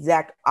at the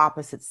exact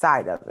opposite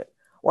side of it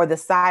or the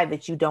side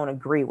that you don't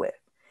agree with.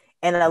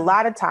 And a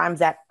lot of times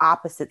that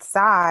opposite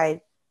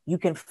side, you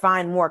can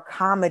find more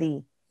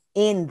comedy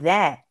in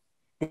that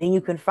than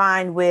you can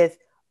find with,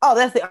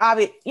 that's the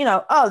obvious,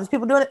 there's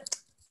people doing it.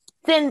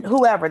 Then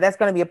whoever, that's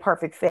going to be a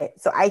perfect fit.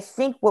 So I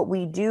think what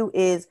we do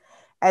is,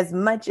 as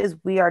much as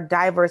we are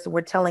diverse,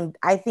 we're telling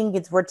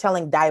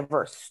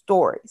diverse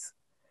stories.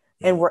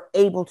 And we're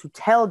able to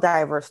tell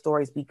diverse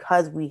stories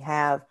because we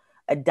have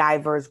a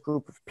diverse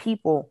group of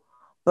people,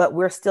 but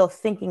we're still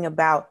thinking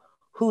about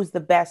who's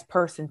the best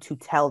person to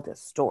tell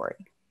this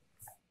story.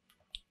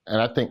 And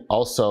I think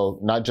also,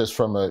 not just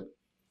from a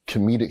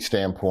comedic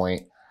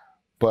standpoint,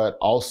 but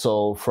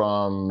also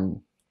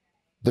from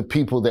the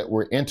people that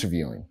we're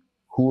interviewing.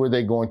 Who are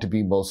they going to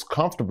be most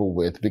comfortable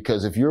with?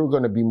 Because if you're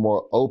going to be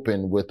more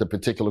open with a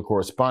particular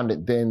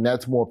correspondent, then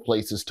that's more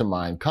places to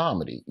mine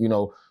comedy.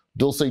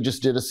 Dulcé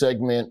just did a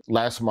segment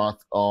last month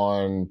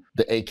on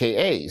the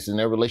AKAs and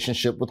their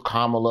relationship with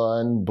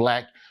Kamala and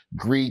Black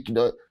Greek.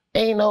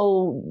 Ain't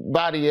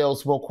nobody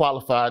else more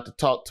qualified to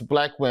talk to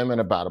Black women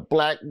about a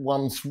Black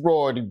woman's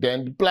sorority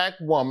than the Black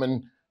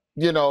woman,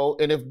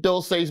 and if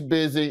Dulcé's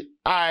busy,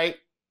 all right,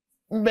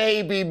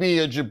 maybe be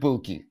a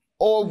Jabuki.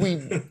 Or we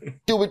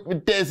do it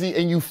with Desi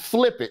and you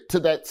flip it to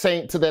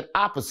that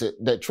opposite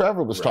that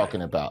Trevor was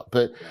talking about.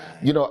 But,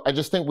 you know, I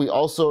just think we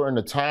also are in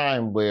a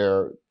time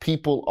where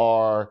people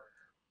are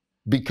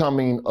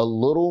becoming a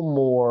little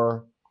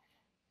more,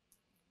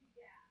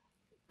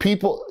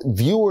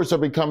 viewers are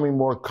becoming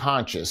more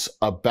conscious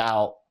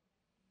about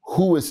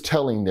who is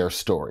telling their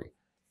story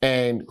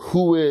and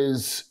who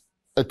is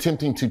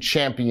attempting to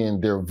champion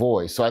their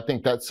voice. So I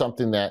think that's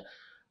something that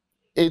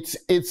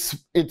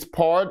it's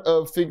part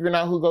of figuring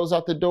out who goes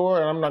out the door.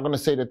 And I'm not going to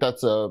say that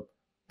that's the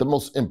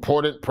most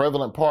important,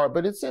 prevalent part,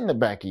 but it's in the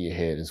back of your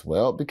head as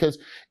well. Because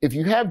if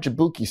you have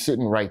Jabuki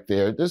sitting right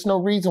there, there's no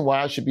reason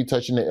why I should be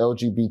touching the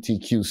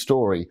LGBTQ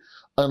story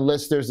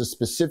unless there's a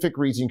specific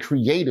reason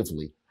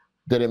creatively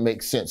that it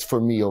makes sense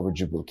for me over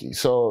Jabuki.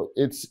 So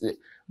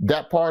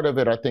that part of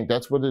it, I think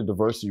that's where the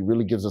diversity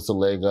really gives us a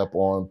leg up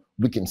on.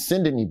 We can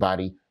send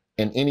anybody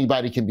and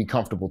anybody can be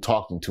comfortable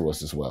talking to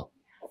us as well.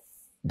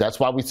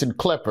 That's why we send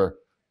Klepper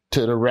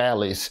to the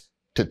rallies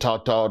to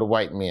talk to all the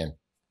white men.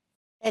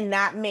 And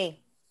not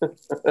me.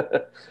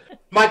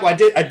 Michael,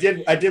 I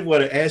did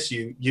want to ask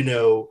you, you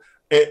know,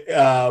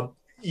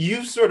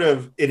 you sort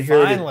of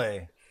inherited.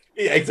 Finally.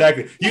 Yeah,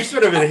 exactly. You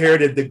sort of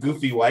inherited the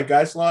goofy white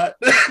guy slot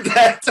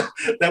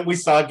that we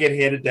saw get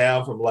handed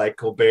down from like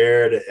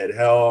Colbert and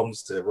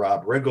Helms to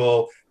Rob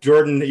Riggle.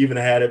 Jordan even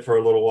had it for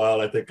a little while,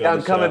 I think. Yeah,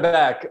 I'm coming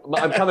back.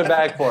 I'm coming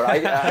back for it.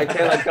 I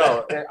can't let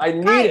go. I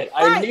need it.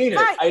 I need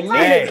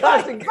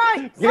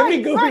it. Give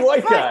me goofy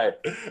white guy.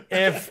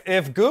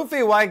 If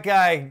goofy white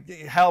guy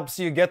helps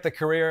you get the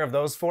career of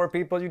those four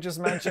people you just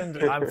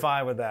mentioned, I'm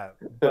fine with that.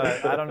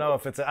 But I don't know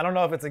if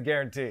it's a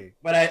guarantee.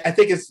 But I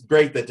think it's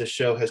great that the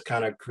show has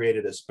kind of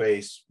created a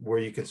space where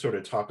you can sort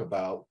of talk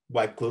about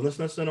white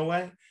cluelessness in a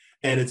way.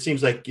 And it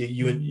seems like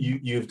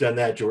you've done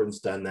that. Jordan's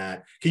done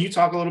that. Can you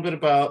talk a little bit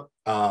about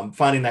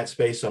finding that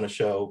space on a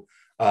show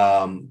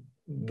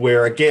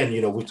where, again,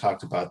 you know, we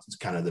talked about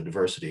kind of the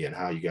diversity and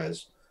how you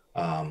guys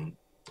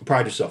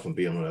pride yourself on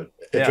being able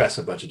to address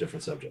a bunch of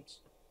different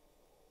subjects?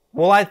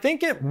 Well, I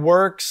think it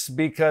works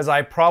because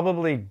I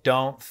probably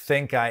don't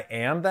think I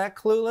am that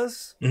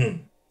clueless.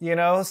 Mm-hmm. You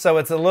know, so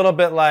it's a little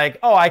bit like,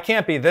 oh, I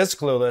can't be this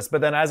clueless.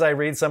 But then as I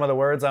read some of the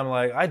words, I'm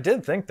like, I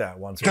did think that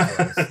once or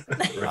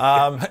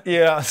twice.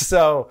 Yeah.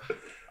 So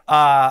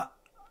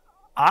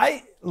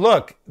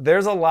look,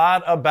 there's a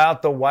lot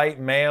about the white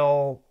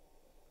male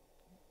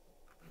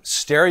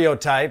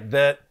stereotype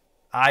that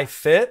I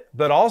fit,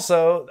 but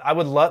also I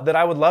would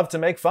love to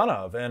make fun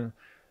of. And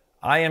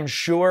I am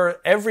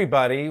sure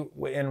everybody,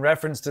 in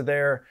reference to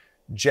their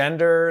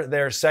gender,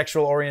 their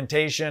sexual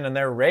orientation, and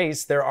their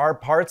race, there are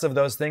parts of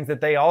those things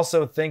that they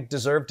also think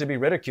deserve to be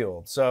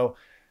ridiculed. So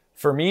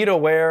for me to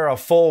wear a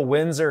full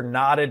Windsor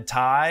knotted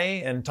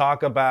tie and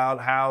talk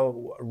about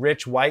how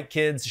rich white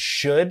kids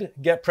should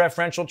get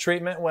preferential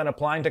treatment when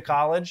applying to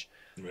college,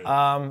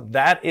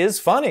 that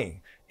is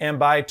funny. And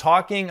by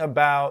talking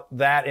about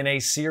that in a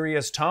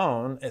serious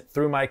tone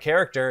through my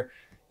character,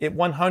 it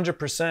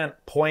 100%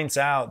 points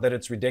out that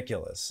it's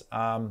ridiculous.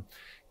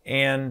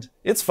 And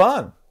it's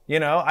fun. You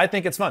know, I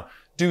think it's fun.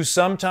 Do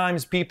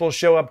sometimes people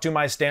show up to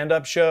my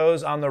stand-up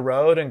shows on the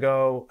road and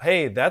go,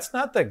 hey, that's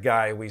not the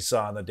guy we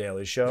saw on The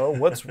Daily Show.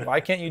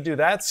 Why can't you do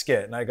that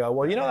skit? And I go,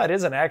 well, you know, that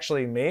isn't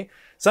actually me.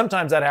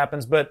 Sometimes that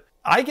happens, but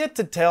I get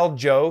to tell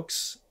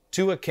jokes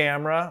to a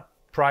camera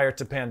prior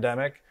to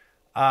pandemic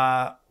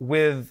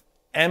with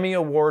Emmy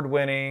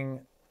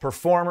award-winning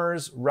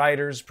performers,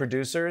 writers,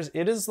 producers.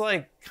 It is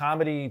like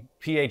comedy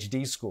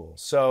PhD school.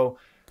 So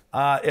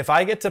if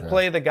I get to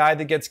play the guy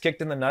that gets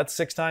kicked in the nuts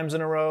 6 times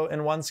in a row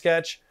in one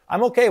sketch,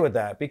 I'm okay with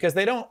that because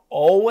they don't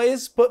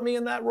always put me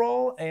in that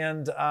role.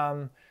 And,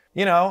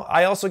 you know,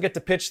 I also get to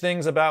pitch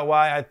things about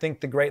why I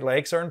think the Great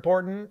Lakes are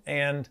important.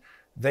 And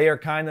they are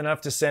kind enough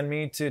to send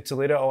me to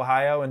Toledo,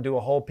 Ohio, and do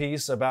a whole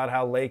piece about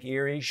how Lake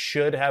Erie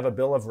should have a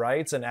Bill of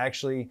Rights and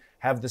actually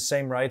have the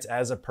same rights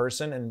as a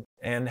person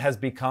and has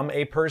become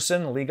a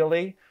person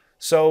legally.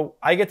 So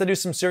I get to do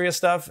some serious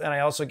stuff, and I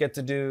also get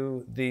to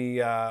do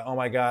the, oh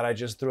my God, I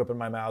just threw up in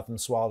my mouth and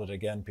swallowed it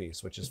again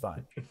piece, which is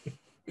fine.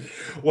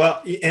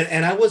 Well,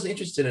 and I was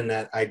interested in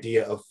that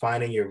idea of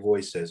finding your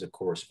voice as a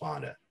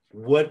correspondent.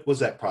 What was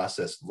that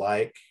process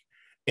like?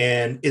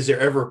 And is there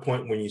ever a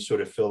point when you sort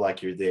of feel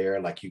like you're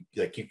there, like you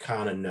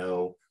kind of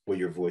know where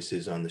your voice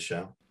is on the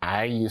show?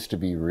 I used to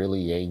be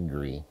really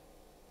angry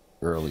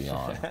early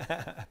on.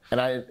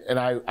 and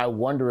I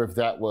wonder if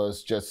that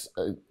was just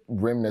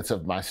remnants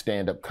of my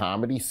stand-up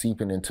comedy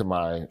seeping into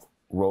my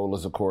role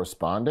as a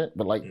correspondent.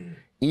 But like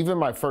even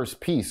my first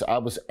piece, I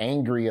was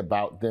angry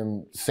about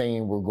them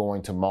saying we're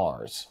going to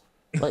Mars.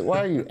 Like, why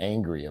are you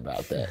angry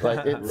about that?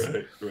 Like,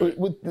 it's,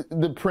 with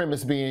the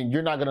premise being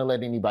you're not going to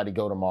let anybody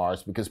go to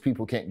Mars because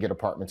people can't get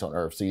apartments on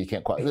Earth, so you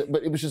can't quite.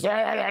 But it was just.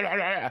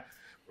 Right.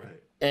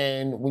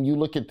 And when you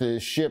look at the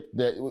ship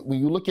when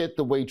you look at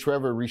the way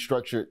Trevor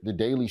restructured The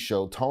Daily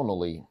Show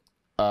tonally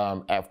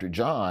after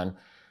John,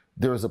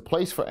 there is a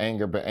place for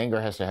anger, but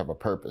anger has to have a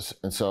purpose.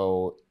 And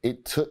so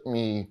it took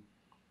me,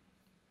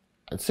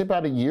 I'd say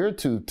about a year or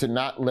two, to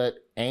not let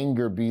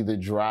anger be the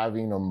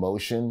driving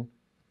emotion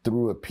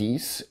through a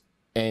piece.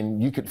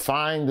 And you could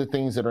find the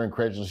things that are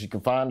incredulous. You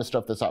can find the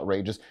stuff that's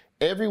outrageous.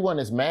 Everyone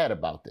is mad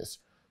about this.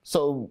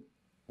 So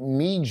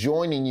me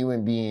joining you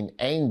and being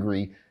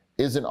angry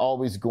isn't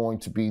always going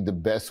to be the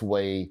best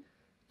way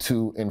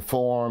to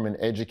inform and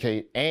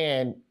educate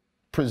and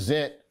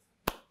present,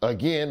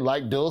 again,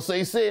 like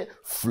Dulcé said,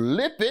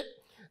 flip it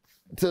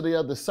to the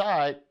other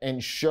side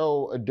and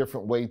show a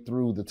different way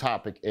through the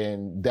topic.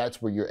 And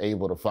that's where you're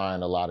able to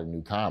find a lot of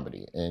new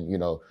comedy. And, you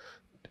know,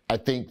 I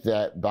think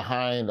that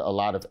behind a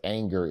lot of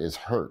anger is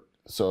hurt.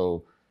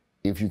 So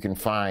if you can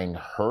find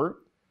hurt,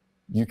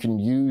 you can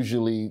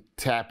usually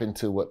tap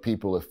into what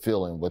people are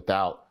feeling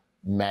without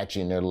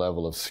matching their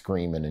level of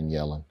screaming and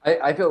yelling.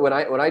 I feel when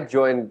I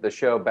joined the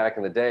show back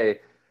in the day,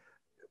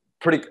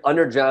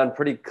 under John,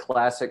 pretty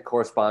classic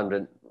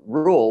correspondent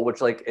rule,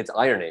 which like it's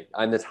irony.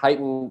 I'm this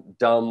heightened,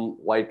 dumb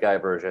white guy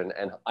version,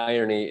 and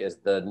irony is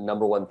the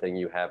number one thing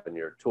you have in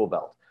your tool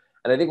belt.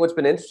 And I think what's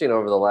been interesting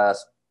over the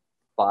last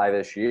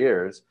 5-ish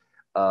years,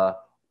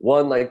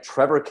 one, like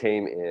Trevor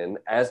came in,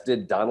 as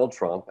did Donald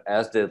Trump,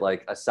 as did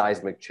like a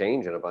seismic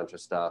change in a bunch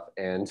of stuff.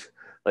 And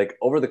like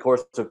over the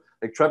course of,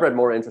 like Trevor had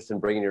more interest in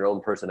bringing your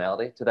own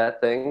personality to that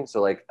thing.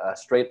 So like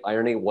straight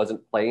irony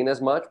wasn't playing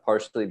as much,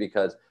 partially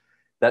because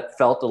that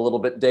felt a little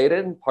bit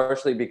dated,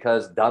 partially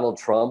because Donald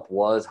Trump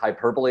was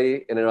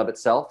hyperbole in and of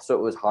itself. So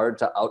it was hard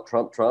to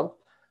out-Trump Trump.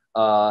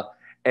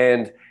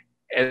 And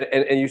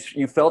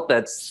you felt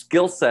that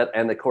skill set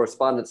and the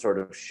correspondent sort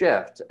of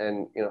shift.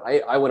 And, you know,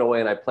 I went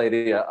away and I played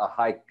a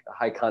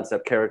high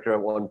concept character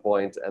at one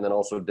point, and then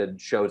also did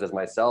shows as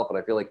myself. And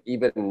I feel like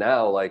even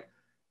now, like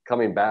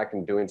coming back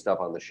and doing stuff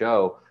on the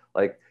show,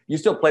 like you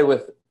still play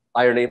with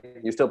irony,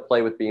 you still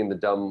play with being the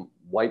dumb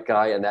white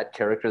guy and that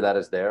character that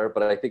is there.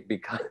 But I think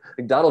because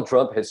like Donald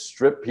Trump has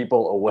stripped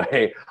people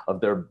away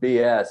of their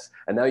BS,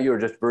 and now you are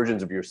just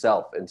versions of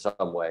yourself in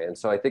some way. And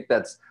so I think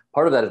that's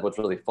part of that is what's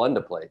really fun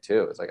to play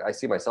too. It's like I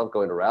see myself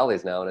going to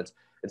rallies now, and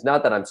it's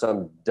not that I'm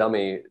some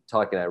dummy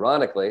talking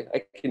ironically.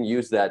 I can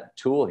use that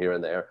tool here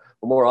and there,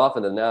 but more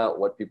often than not,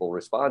 what people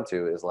respond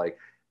to is like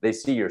they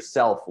see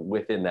yourself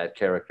within that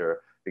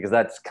character, because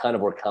that's kind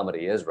of where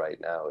comedy is right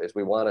now. Is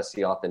we want to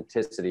see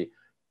authenticity.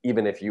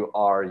 Even if you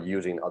are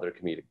using other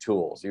comedic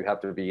tools, you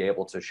have to be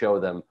able to show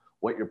them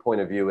what your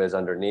point of view is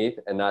underneath,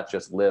 and not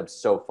just live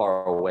so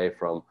far away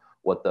from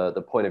what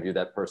the point of view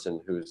that person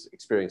who's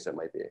experienced it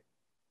might be.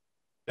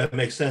 That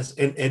makes sense.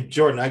 And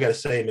Jordan, I got to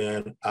say,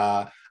 man,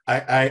 I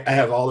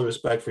have all the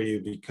respect for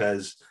you,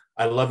 because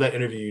I love that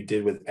interview you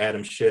did with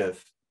Adam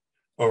Schiff,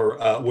 or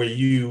where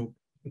you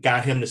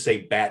got him to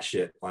say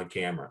batshit on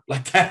camera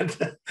like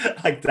that.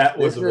 Like that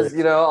was amazing.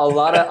 You know, a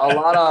lot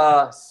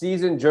of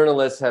seasoned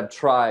journalists have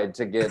tried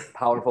to get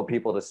powerful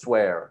people to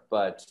swear,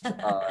 but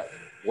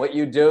what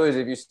you do is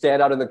if you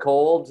stand out in the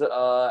cold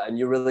and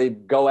you really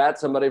go at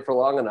somebody for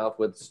long enough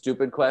with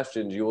stupid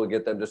questions, you will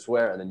get them to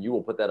swear, and then you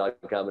will put that on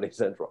Comedy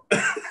Central.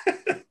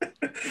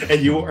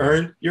 And you will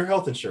earn your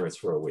health insurance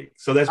for a week.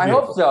 So that's I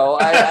hope so. beautiful.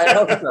 I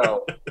hope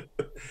so.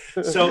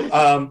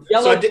 So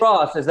Yellow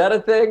Cross, is that a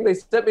thing? They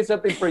sent me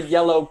something for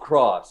Yellow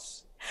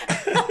Cross.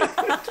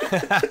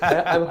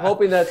 I'm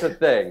hoping that's a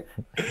thing.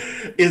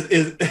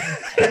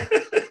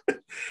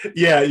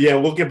 Yeah,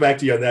 we'll get back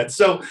to you on that.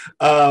 So,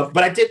 but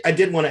I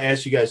did want to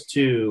ask you guys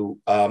too,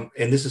 and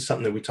this is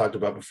something that we talked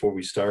about before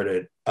we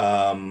started.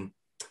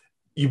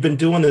 You've been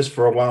doing this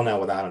for a while now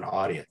without an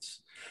audience.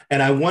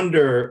 And I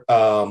wonder,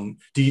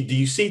 do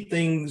you see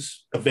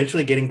things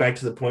eventually getting back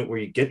to the point where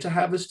you get to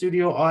have a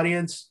studio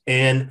audience?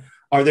 And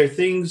are there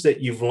things that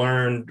you've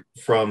learned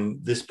from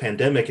this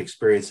pandemic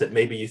experience that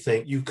maybe you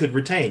think you could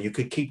retain, you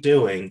could keep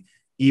doing,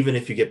 even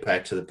if you get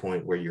back to the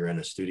point where you're in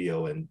a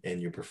studio and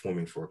you're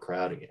performing for a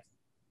crowd again?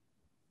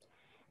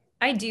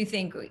 I do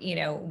think, you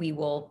know, we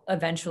will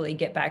eventually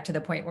get back to the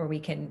point where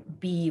we can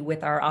be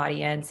with our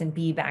audience and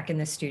be back in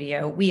the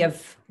studio. We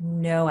have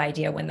no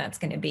idea when that's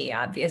going to be,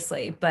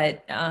 obviously,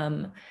 but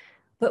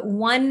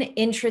one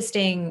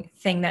interesting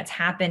thing that's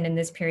happened in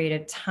this period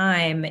of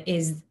time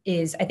is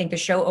I think the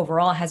show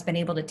overall has been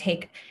able to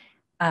take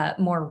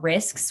more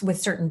risks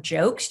with certain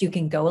jokes. You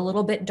can go a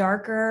little bit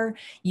darker.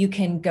 You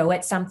can go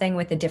at something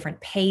with a different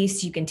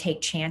pace. You can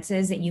take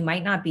chances that you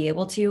might not be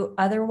able to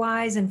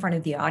otherwise in front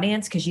of the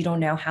audience, because you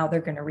don't know how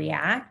they're going to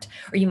react,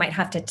 or you might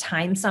have to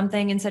time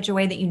something in such a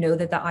way that you know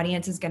that the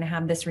audience is going to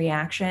have this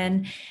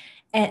reaction.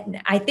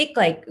 And I think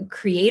like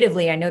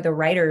creatively, I know the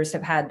writers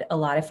have had a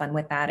lot of fun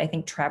with that. I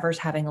think Trevor's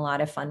having a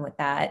lot of fun with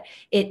that.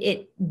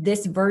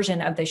 This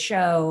version of the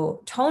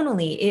show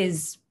tonally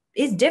is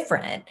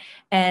different,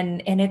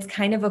 and it's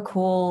kind of a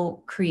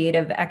cool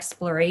creative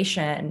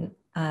exploration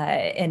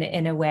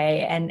in a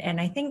way. And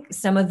I think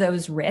some of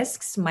those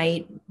risks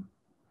might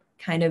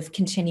kind of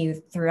continue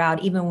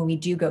throughout, even when we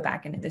do go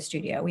back into the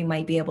studio. We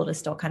might be able to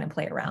still kind of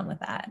play around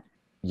with that.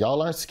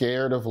 Y'all aren't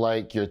scared of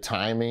like your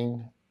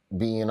timing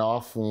being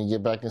off when you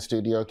get back in the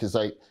studio? Because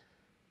like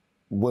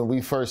when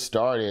we first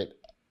started,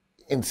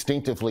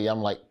 instinctively I'm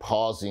like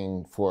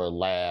pausing for a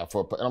laugh,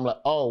 and I'm like,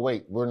 oh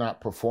wait, we're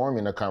not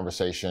performing a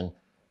conversation,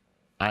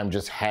 I'm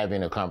just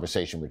having a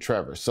conversation with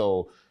Trevor.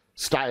 So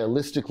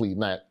stylistically,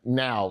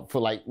 now for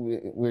like,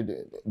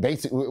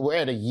 we're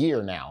at a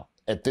year now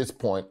at this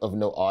point of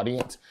no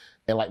audience.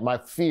 And like my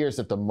fear is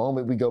that the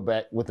moment we go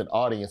back with an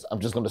audience, I'm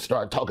just going to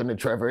start talking to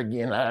Trevor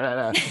again,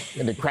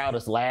 and the crowd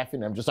is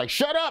laughing. I'm just like,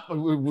 shut up,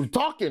 we're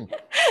talking.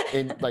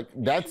 And like,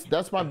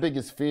 that's my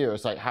biggest fear.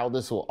 It's like how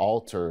this will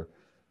alter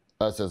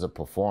us as a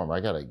performer.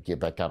 I got to get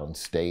back out on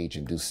stage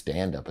and do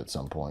stand-up at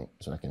some point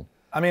so I can.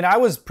 I mean, I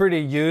was pretty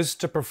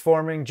used to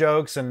performing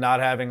jokes and not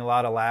having a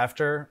lot of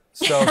laughter.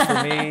 So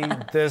for me,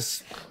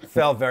 this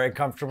felt very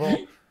comfortable.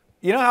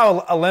 You know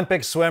how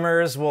Olympic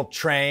swimmers will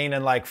train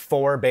in like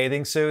 4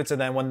 bathing suits,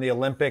 and then when the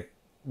Olympic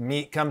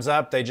meet comes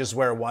up, they just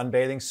wear 1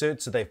 bathing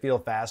suit so they feel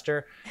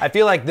faster? I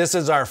feel like this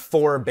is our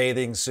 4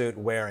 bathing suit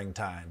wearing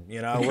time.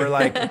 You know, we're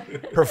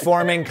like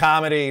performing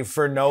comedy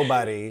for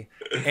nobody.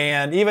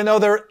 And even though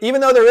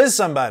there is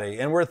somebody,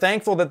 and we're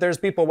thankful that there's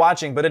people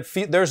watching, but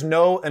there's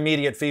no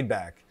immediate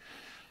feedback.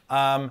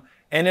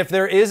 And if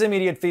there is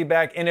immediate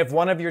feedback, and if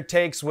one of your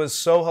takes was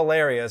so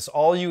hilarious,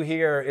 all you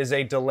hear is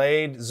a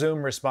delayed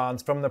Zoom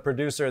response from the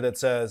producer that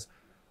says,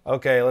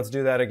 okay, let's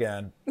do that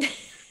again.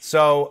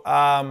 So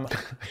I'm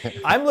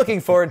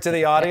looking forward to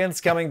the audience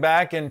coming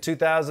back in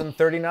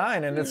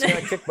 2039, and it's going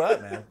to kick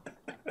butt, man.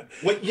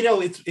 Well, you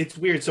know, it's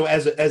weird. So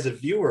as a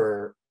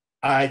viewer,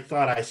 I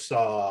thought I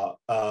saw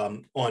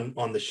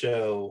on the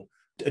show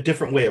a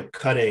different way of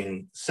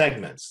cutting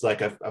segments,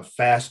 like a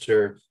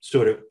faster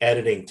sort of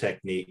editing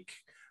technique.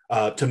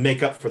 To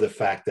make up for the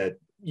fact that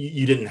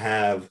you didn't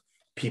have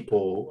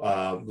people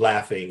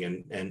laughing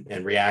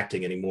and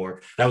reacting anymore.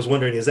 And I was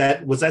wondering,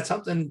 was that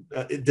something,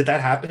 did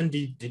that happen?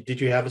 Did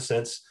you have a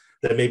sense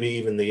that maybe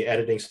even the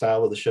editing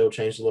style of the show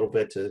changed a little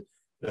bit to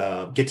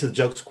get to the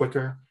jokes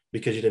quicker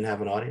because you didn't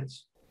have an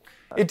audience?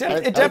 It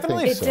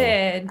definitely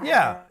did.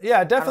 Yeah,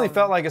 it definitely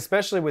felt like,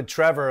 especially with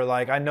Trevor,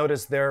 like I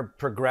noticed their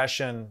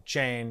progression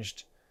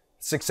changed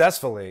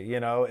successfully, you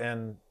know,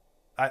 and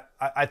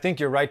I think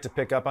you're right to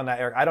pick up on that,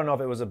 Eric. I don't know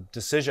if it was a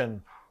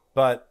decision,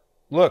 but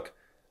look,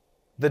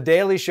 The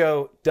Daily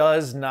Show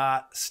does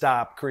not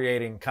stop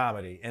creating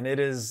comedy, and it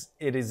is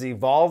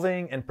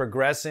evolving and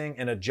progressing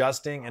and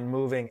adjusting and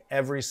moving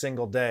every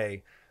single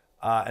day,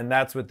 and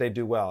that's what they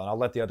do well. And I'll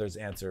let the others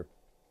answer.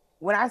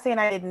 When I say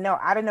I didn't know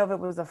if it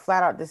was a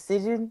flat out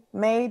decision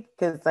made,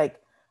 because like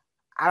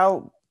I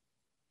don't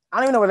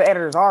even know where the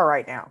editors are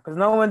right now because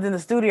no one's in the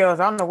studio,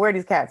 so I don't know where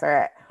these cats are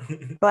at.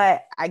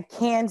 But I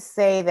can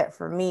say that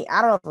for me,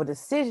 I don't know if a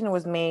decision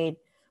was made,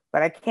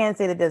 but I can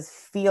say that it does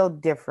feel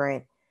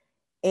different.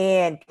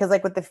 And because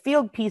like with the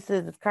field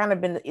pieces, it's kind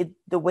of been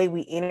the way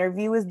we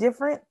interview is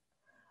different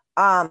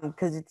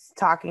because it's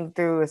talking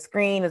through a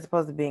screen as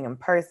opposed to being in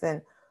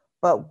person.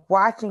 But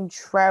watching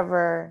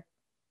Trevor,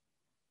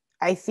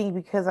 I think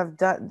because I've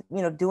done,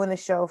 doing the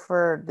show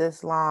for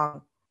this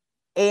long,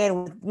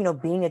 and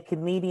being a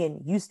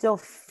comedian, you still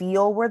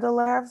feel where the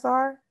laughs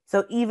are.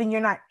 So even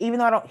though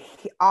I don't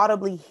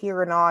audibly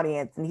hear an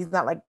audience, and he's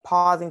not like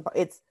pausing,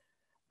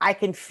 I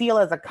can feel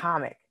as a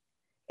comic,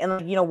 and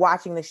like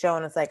watching the show,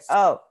 and it's like,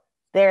 oh,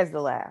 there's the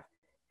laugh,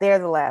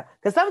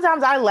 because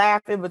sometimes I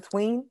laugh in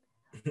between,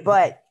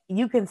 but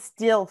you can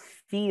still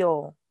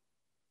feel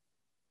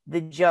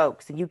the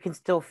jokes, and you can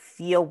still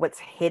feel what's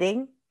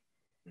hitting,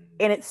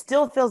 and it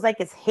still feels like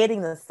it's hitting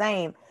the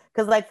same.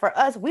 Because like for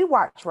us, we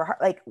watch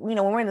when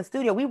we're in the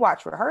studio, we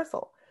watch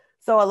rehearsal.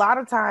 So a lot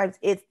of times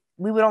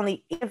we would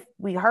only, if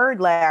we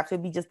heard laughs,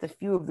 it'd be just a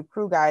few of the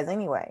crew guys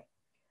anyway.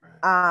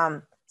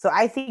 So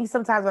I think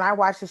sometimes when I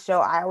watch the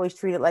show, I always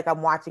treat it like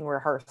I'm watching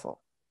rehearsal.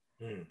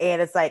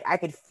 And it's like I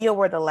could feel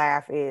where the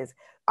laugh is.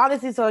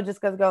 Honestly, so it just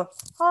goes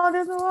oh,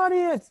 there's no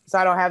audience. So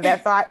I don't have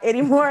that thought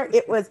anymore.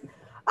 It was,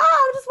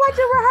 I'm just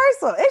watching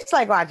rehearsal. It's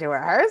like watching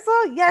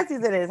rehearsal. Yes,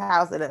 he's in his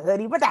house in a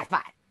hoodie, but that's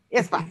fine.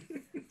 It's fine.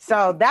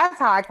 So that's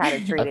how I kind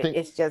of treat it.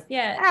 It's just,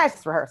 it's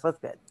just rehearsal. It's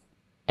good.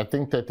 I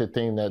think that the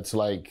thing that's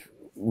like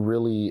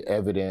really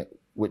evident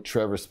with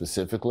Trevor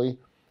specifically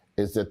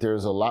is that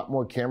there's a lot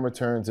more camera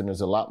turns and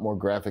there's a lot more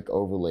graphic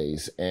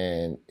overlays.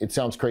 And it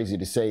sounds crazy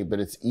to say, but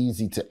it's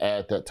easy to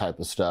add that type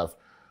of stuff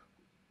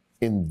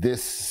in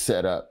this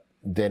setup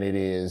than it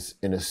is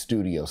in a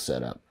studio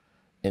setup.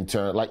 In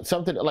turn, like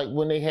something like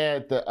when they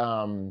had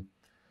the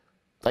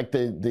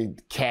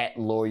cat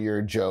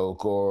lawyer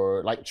joke,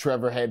 or like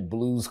Trevor had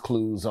Blue's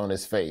Clues on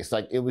his face.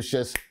 Like it was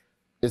just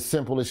as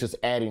simple as just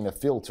adding a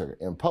filter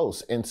in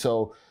post. And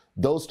so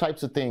those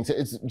types of things,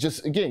 it's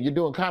just, again, you're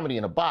doing comedy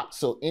in a box.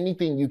 So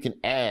anything you can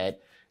add,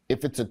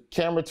 if it's a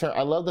camera turn,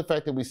 I love the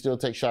fact that we still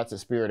take shots at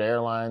Spirit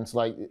Airlines.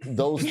 Like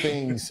those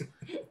things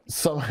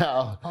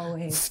somehow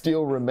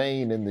still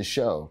remain in the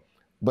show.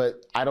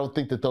 But I don't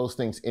think that those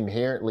things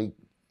inherently,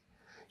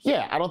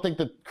 I don't think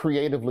that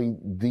creatively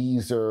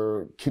these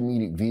are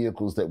comedic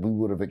vehicles that we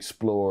would have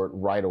explored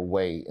right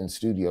away in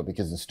studio,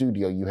 because in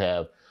studio you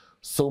have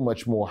so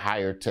much more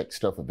higher tech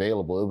stuff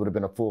available. It would have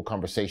been a full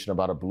conversation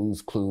about a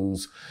Blue's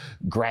Clues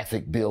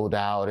graphic build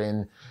out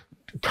and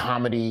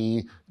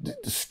comedy,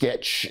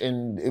 sketch,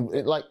 and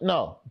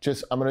no,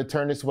 just I'm gonna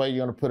turn this way.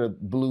 You're gonna put a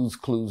Blue's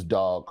Clues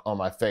dog on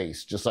my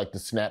face, just like the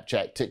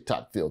Snapchat,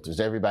 TikTok filters.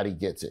 Everybody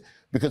gets it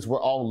because we're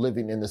all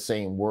living in the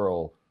same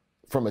world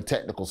from a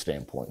technical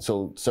standpoint.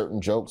 So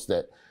certain jokes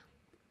that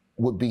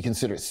would be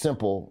considered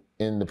simple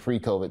in the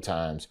pre-COVID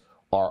times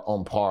are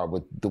on par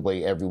with the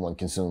way everyone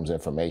consumes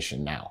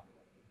information now.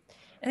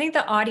 I think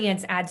the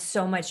audience adds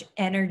so much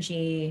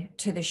energy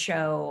to the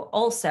show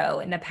also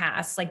in the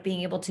past, like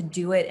being able to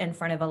do it in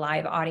front of a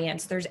live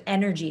audience. There's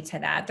energy to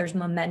that. There's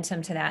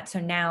momentum to that. So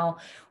now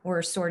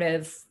we're sort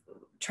of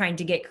trying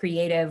to get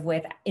creative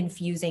with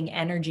infusing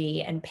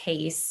energy and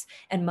pace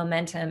and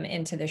momentum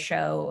into the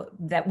show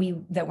that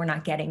we're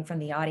not getting from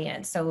the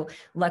audience. So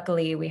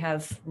luckily we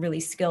have really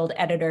skilled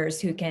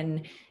editors who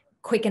can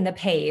quicken the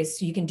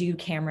pace. You can do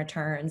camera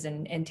turns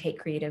and take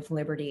creative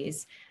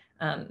liberties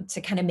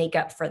to kind of make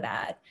up for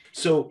that.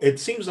 So it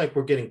seems like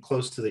we're getting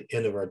close to the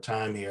end of our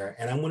time here.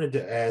 And I wanted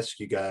to ask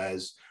you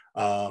guys,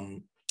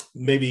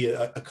 maybe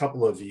a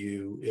couple of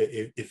you,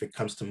 if it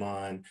comes to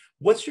mind,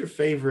 what's your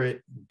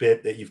favorite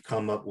bit that you've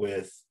come up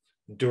with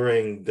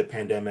during the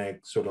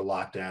pandemic sort of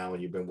lockdown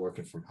when you've been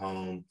working from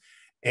home?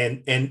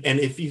 And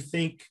if you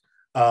think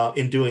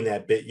in doing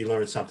that bit, you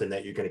learned something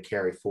that you're going to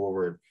carry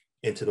forward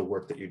into the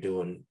work that you're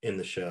doing in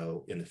the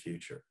show in the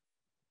future.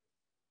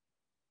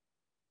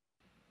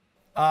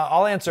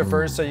 I'll answer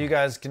first so you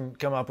guys can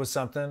come up with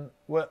something.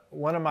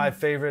 One of my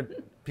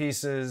favorite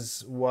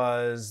pieces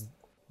was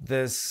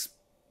this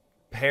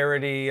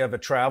parody of a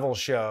travel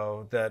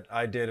show that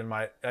I did in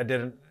my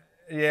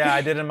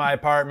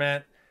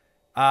apartment.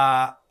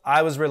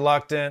 I was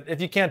reluctant.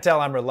 If you can't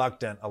tell, I'm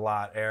reluctant a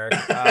lot, Eric.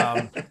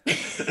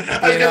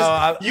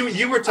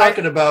 You were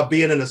talking about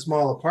being in a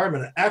small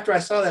apartment. After I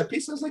saw that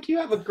piece, I was like, you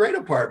have a great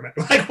apartment.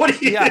 Like, what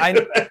do you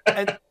do?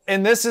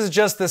 And this is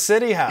just the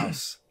city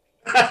house.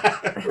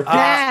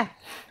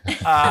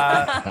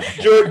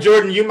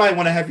 Jordan, you might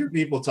want to have your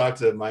people talk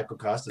to Michael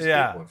Kosta's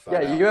people.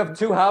 Yeah, you have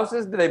two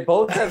houses. Do they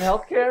both have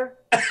health care?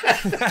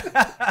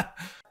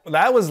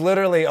 That was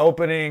literally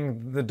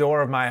opening the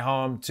door of my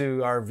home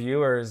to our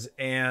viewers,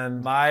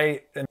 and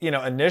my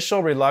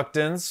initial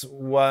reluctance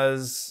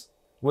was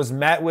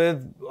met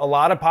with a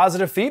lot of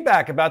positive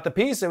feedback about the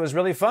piece. It was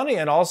really funny,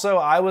 and also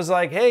I was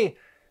like, hey,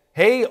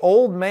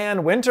 old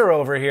man Winter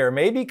over here,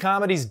 maybe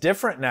comedy's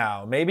different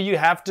now. Maybe you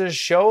have to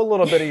show a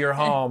little bit of your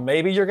home.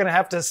 Maybe you're gonna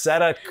have to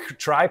set a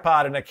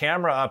tripod and a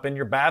camera up in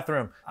your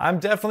bathroom. I'm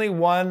definitely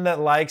one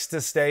that likes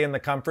to stay in the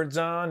comfort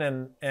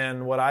zone,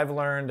 and what I've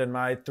learned in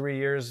my 4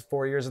 years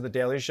of The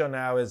Daily Show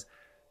now is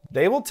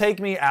they will take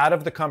me out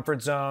of the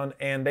comfort zone,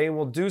 and they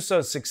will do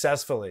so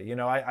successfully.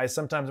 I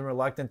sometimes am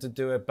reluctant to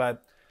do it,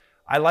 but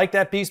I like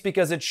that piece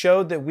because it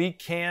showed that we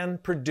can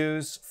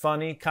produce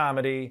funny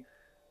comedy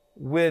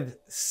with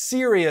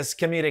serious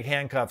comedic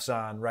handcuffs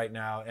on right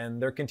now,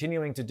 and they're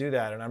continuing to do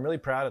that, and I'm really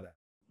proud of that.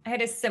 I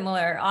had a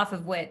similar, off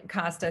of what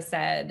Kosta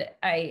said,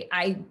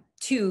 I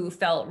too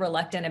felt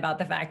reluctant about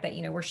the fact that,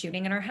 we're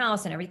shooting in our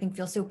house and everything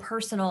feels so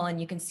personal, and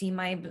you can see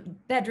my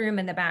bedroom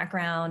in the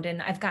background,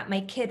 and I've got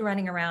my kid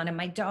running around and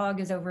my dog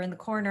is over in the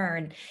corner.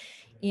 And,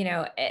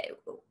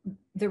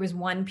 there was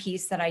one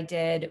piece that I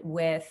did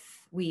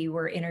we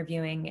were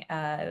interviewing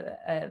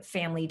a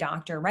family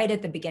doctor right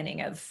at the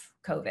beginning of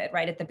COVID,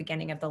 right at the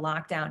beginning of the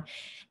lockdown.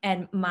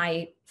 And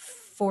my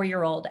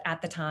 4-year-old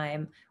at the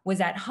time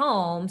was at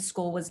home.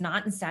 School was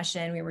not in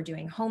session. We were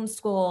doing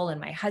homeschool, and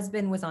my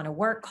husband was on a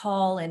work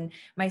call, and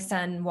my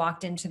son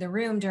walked into the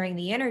room during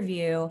the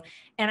interview,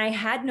 and I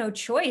had no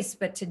choice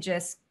but to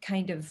just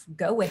kind of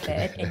go with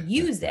it and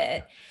use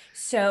it.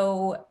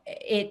 So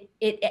it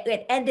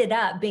ended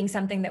up being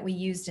something that we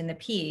used in the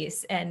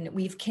piece, and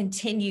we've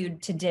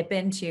continued to dip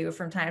into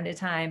from time to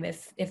time.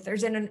 If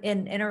there's an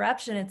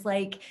interruption, it's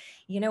like,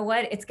 you know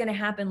what, it's going to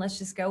happen. Let's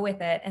just go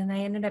with it. And I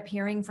ended up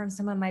hearing from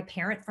some of my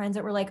parent friends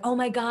that were like, oh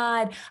my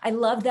God, I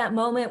love that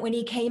moment when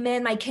he came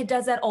in. My kid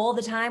does that all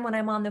the time when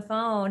I'm on the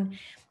phone.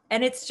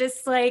 And it's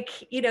just like,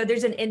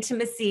 there's an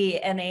intimacy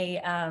and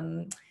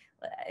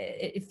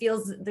it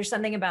feels, there's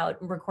something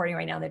about recording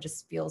right now that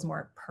just feels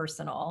more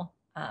personal.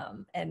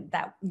 And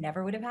that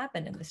never would have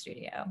happened in the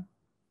studio.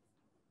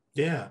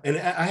 Yeah. And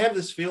I have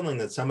this feeling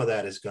that some of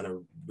that is going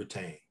to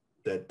retain,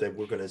 that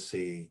we're going to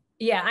see.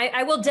 Yeah,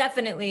 I will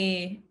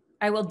definitely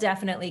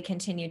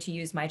continue to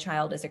use my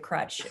child as a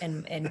crutch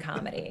in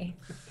comedy.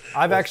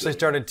 I've actually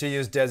started to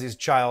use Desi's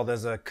child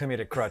as a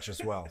comedic crutch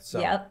as well. So.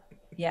 Yep.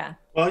 Yeah.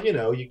 Well,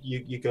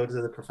 you go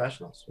to the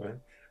professionals, right?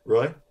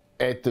 Roy?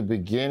 At the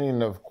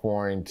beginning of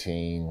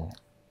quarantine,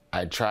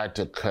 I tried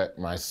to cut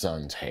my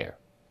son's hair.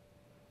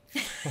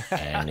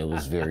 And it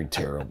was very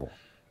terrible.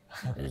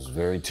 It was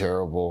very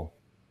terrible.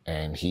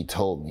 And he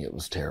told me it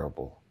was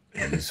terrible.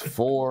 And he's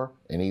 4,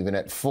 and even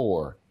at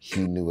 4,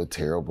 he knew a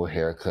terrible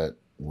haircut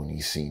when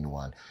he seen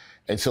one.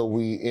 And so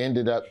we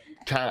ended up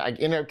kind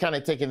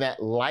of taking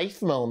that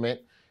life moment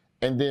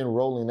and then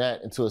rolling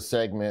that into a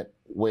segment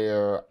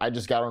where I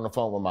just got on the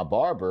phone with my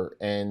barber,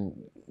 and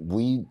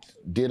we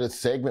did a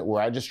segment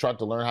where I just tried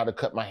to learn how to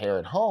cut my hair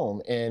at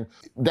home. And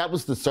that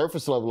was the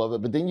surface level of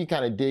it. But then you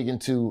kind of dig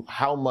into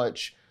how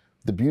much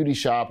the beauty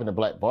shop and the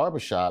black barber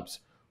shops,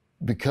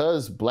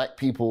 because Black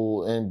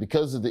people and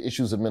because of the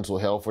issues of mental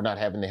health, or not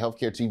having the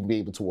healthcare to even be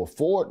able to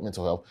afford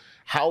mental health,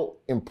 how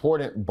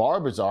important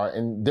barbers are.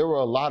 And there are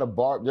a lot of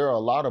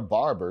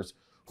barbers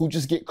who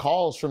just get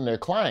calls from their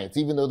clients,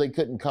 even though they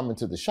couldn't come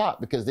into the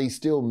shop, because they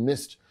still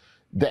missed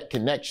that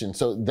connection.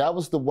 So that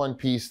was the one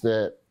piece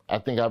that I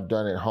think I've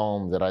done at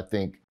home that I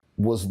think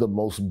was the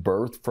most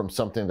birthed from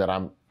something that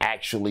I'm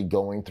actually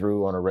going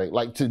through on a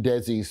regular. Like to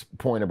Desi's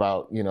point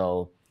about, you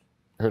know,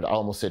 I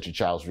almost said your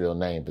child's real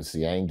name, but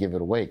see, I ain't give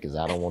it away because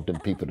I don't want them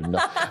people to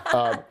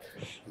know.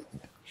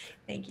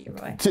 Thank you,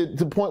 Roy. To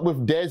the point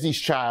with Desi's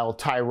child,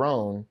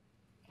 Tyrone,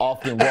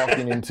 often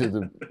walking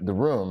into the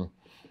room,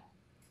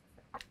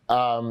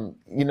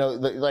 you know,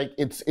 like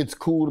it's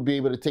cool to be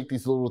able to take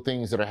these little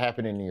things that are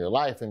happening in your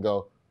life and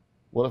go,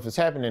 well, if it's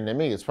happening to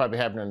me, it's probably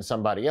happening to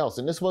somebody else.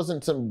 And this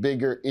wasn't some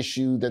bigger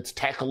issue that's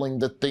tackling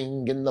the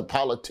thing and the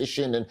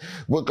politician and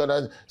we're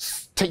gonna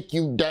take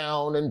you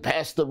down and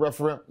pass the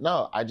referendum.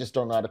 No, I just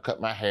don't know how to cut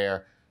my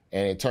hair.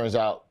 And it turns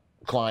out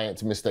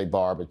clients miss their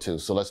barber too.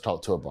 So let's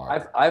talk to a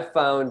barber. I've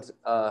found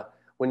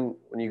when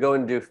you go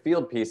and do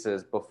field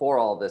pieces before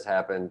all this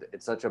happened,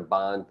 it's such a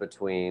bond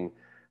between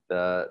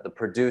the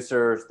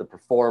producers, the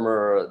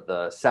performer,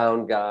 the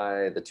sound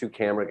guy, the two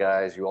camera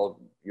guys.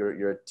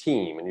 You're a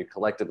team, and you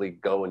collectively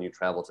go and you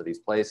travel to these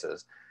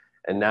places.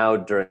 And now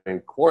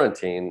during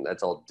quarantine,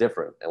 that's all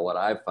different. And what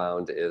I've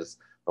found is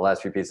the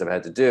last few pieces I've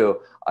had to do,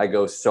 I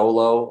go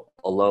solo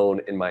alone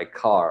in my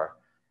car,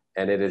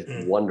 and it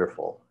is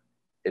wonderful.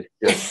 It's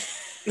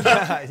just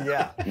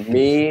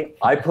me.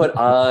 I put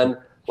on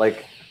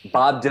like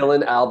Bob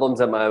Dylan albums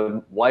that my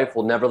wife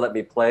will never let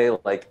me play,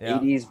 like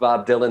 80s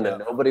Bob Dylan that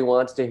nobody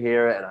wants to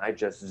hear, and I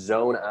just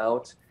zone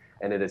out,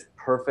 and it is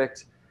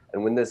perfect.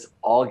 And when this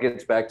all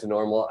gets back to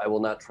normal, I will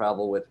not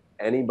travel with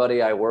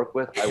anybody I work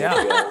with. I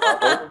will be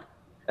alone,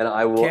 and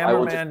I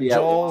will just be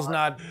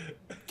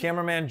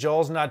Cameraman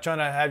Joel's not trying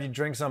to have you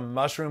drink some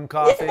mushroom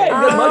coffee.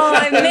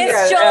 I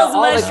miss Joel's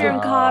mushroom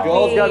coffee.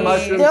 Joel's got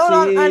mushroom Still tea.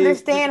 don't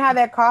understand how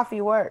that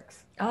coffee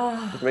works.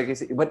 Oh,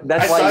 But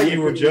that's why I thought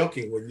you were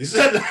joking when you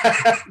said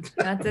that.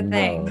 that's a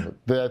thing. No,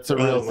 that's a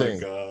real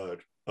thing.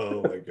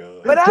 Oh my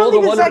God. But I don't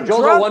think it's like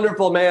Joel's drug. a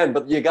wonderful man,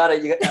 but you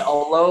gotta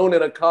alone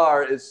in a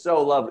car is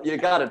so lovely. You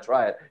gotta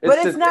try it.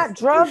 It's not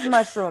drug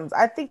mushrooms.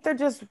 I think they're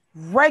just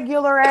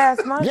regular ass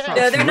mushrooms.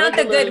 No, they're not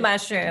the good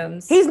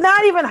mushrooms. He's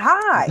not even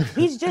high.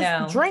 He's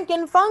just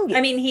drinking fungus.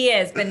 I mean, he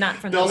is, but not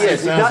from the Dulcé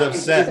He's sounds not,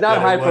 upset he's not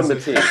that high it from the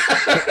wasn't.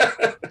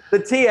 tea. The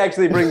tea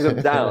actually brings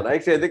him down.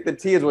 Actually, I think the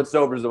tea is what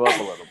sobers him up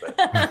a little bit.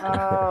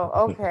 Oh,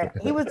 okay.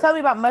 He was telling me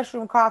about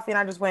mushroom coffee, and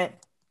I just went,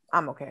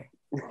 I'm okay.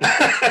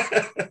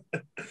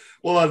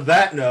 Well, on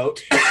that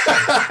note,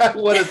 I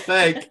want to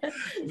thank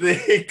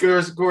the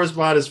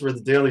correspondents for The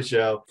Daily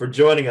Show for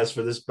joining us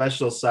for this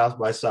special South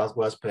by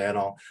Southwest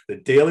panel. The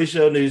Daily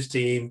Show news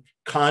team,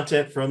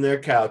 content from their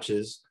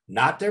couches,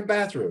 not their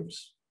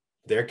bathrooms,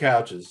 their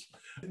couches.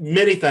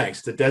 Many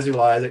thanks to Desi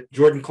Lydic,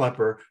 Jordan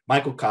Klepper,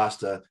 Michael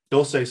Kosta,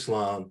 Dulcé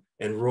Sloan,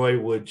 and Roy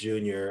Wood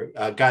Jr.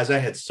 Guys, I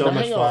had so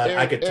much fun. Eric,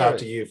 I could talk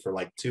to you for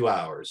like 2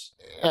 hours.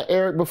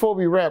 Eric, before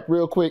we wrap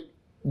real quick,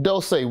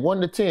 Dulcé,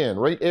 1 to 10,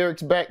 rate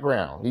Eric's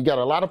background. He got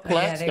a lot of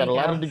plaques, got a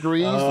lot of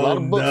degrees, a lot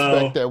of books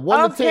back there.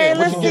 1 to 10.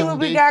 Let's see what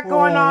we got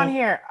going on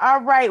here.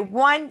 All right,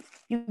 1,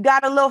 you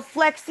got a little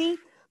flexy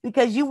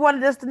because you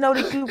wanted us to know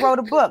that you wrote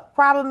a book.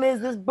 Problem is,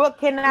 this book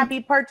cannot be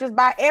purchased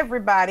by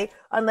everybody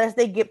unless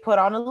they get put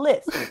on a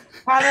list.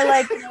 Kind of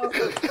like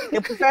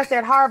the professor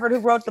at Harvard who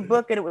wrote the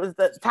book and it was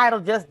the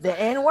title just the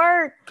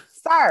N-word.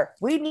 Sir,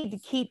 we need to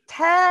keep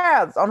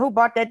tabs on who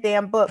bought that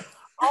damn book.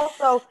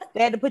 Also,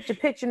 they had to put your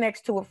picture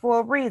next to it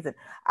for a reason.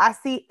 I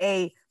see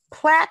a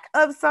plaque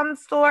of some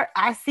sort.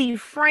 I see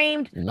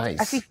framed. Nice.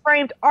 I see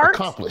framed art.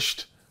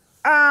 Accomplished.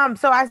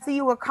 So I see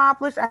you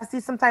accomplished. I see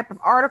some type of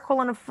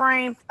article in a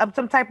frame,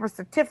 some type of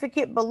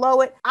certificate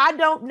below it. I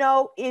don't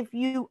know if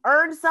you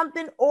earned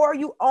something or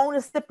you own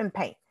a sip and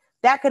paint.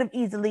 That could have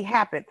easily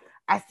happened.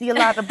 I see a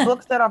lot of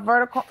books that are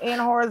vertical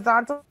and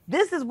horizontal.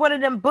 This is one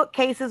of them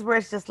bookcases where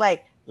it's just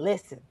like,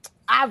 listen,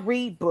 I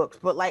read books,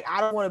 but like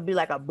I don't want to be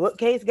like a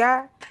bookcase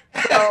guy.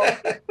 So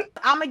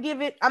I'm gonna give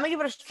it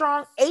a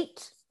strong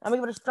 8.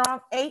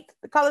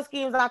 The color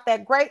scheme is not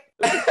that great.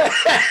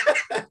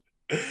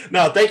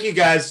 No, thank you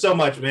guys so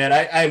much, man.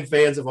 I'm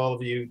fans of all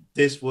of you.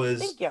 This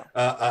was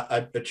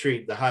a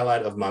treat, the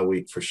highlight of my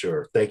week for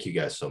sure. Thank you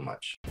guys so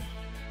much.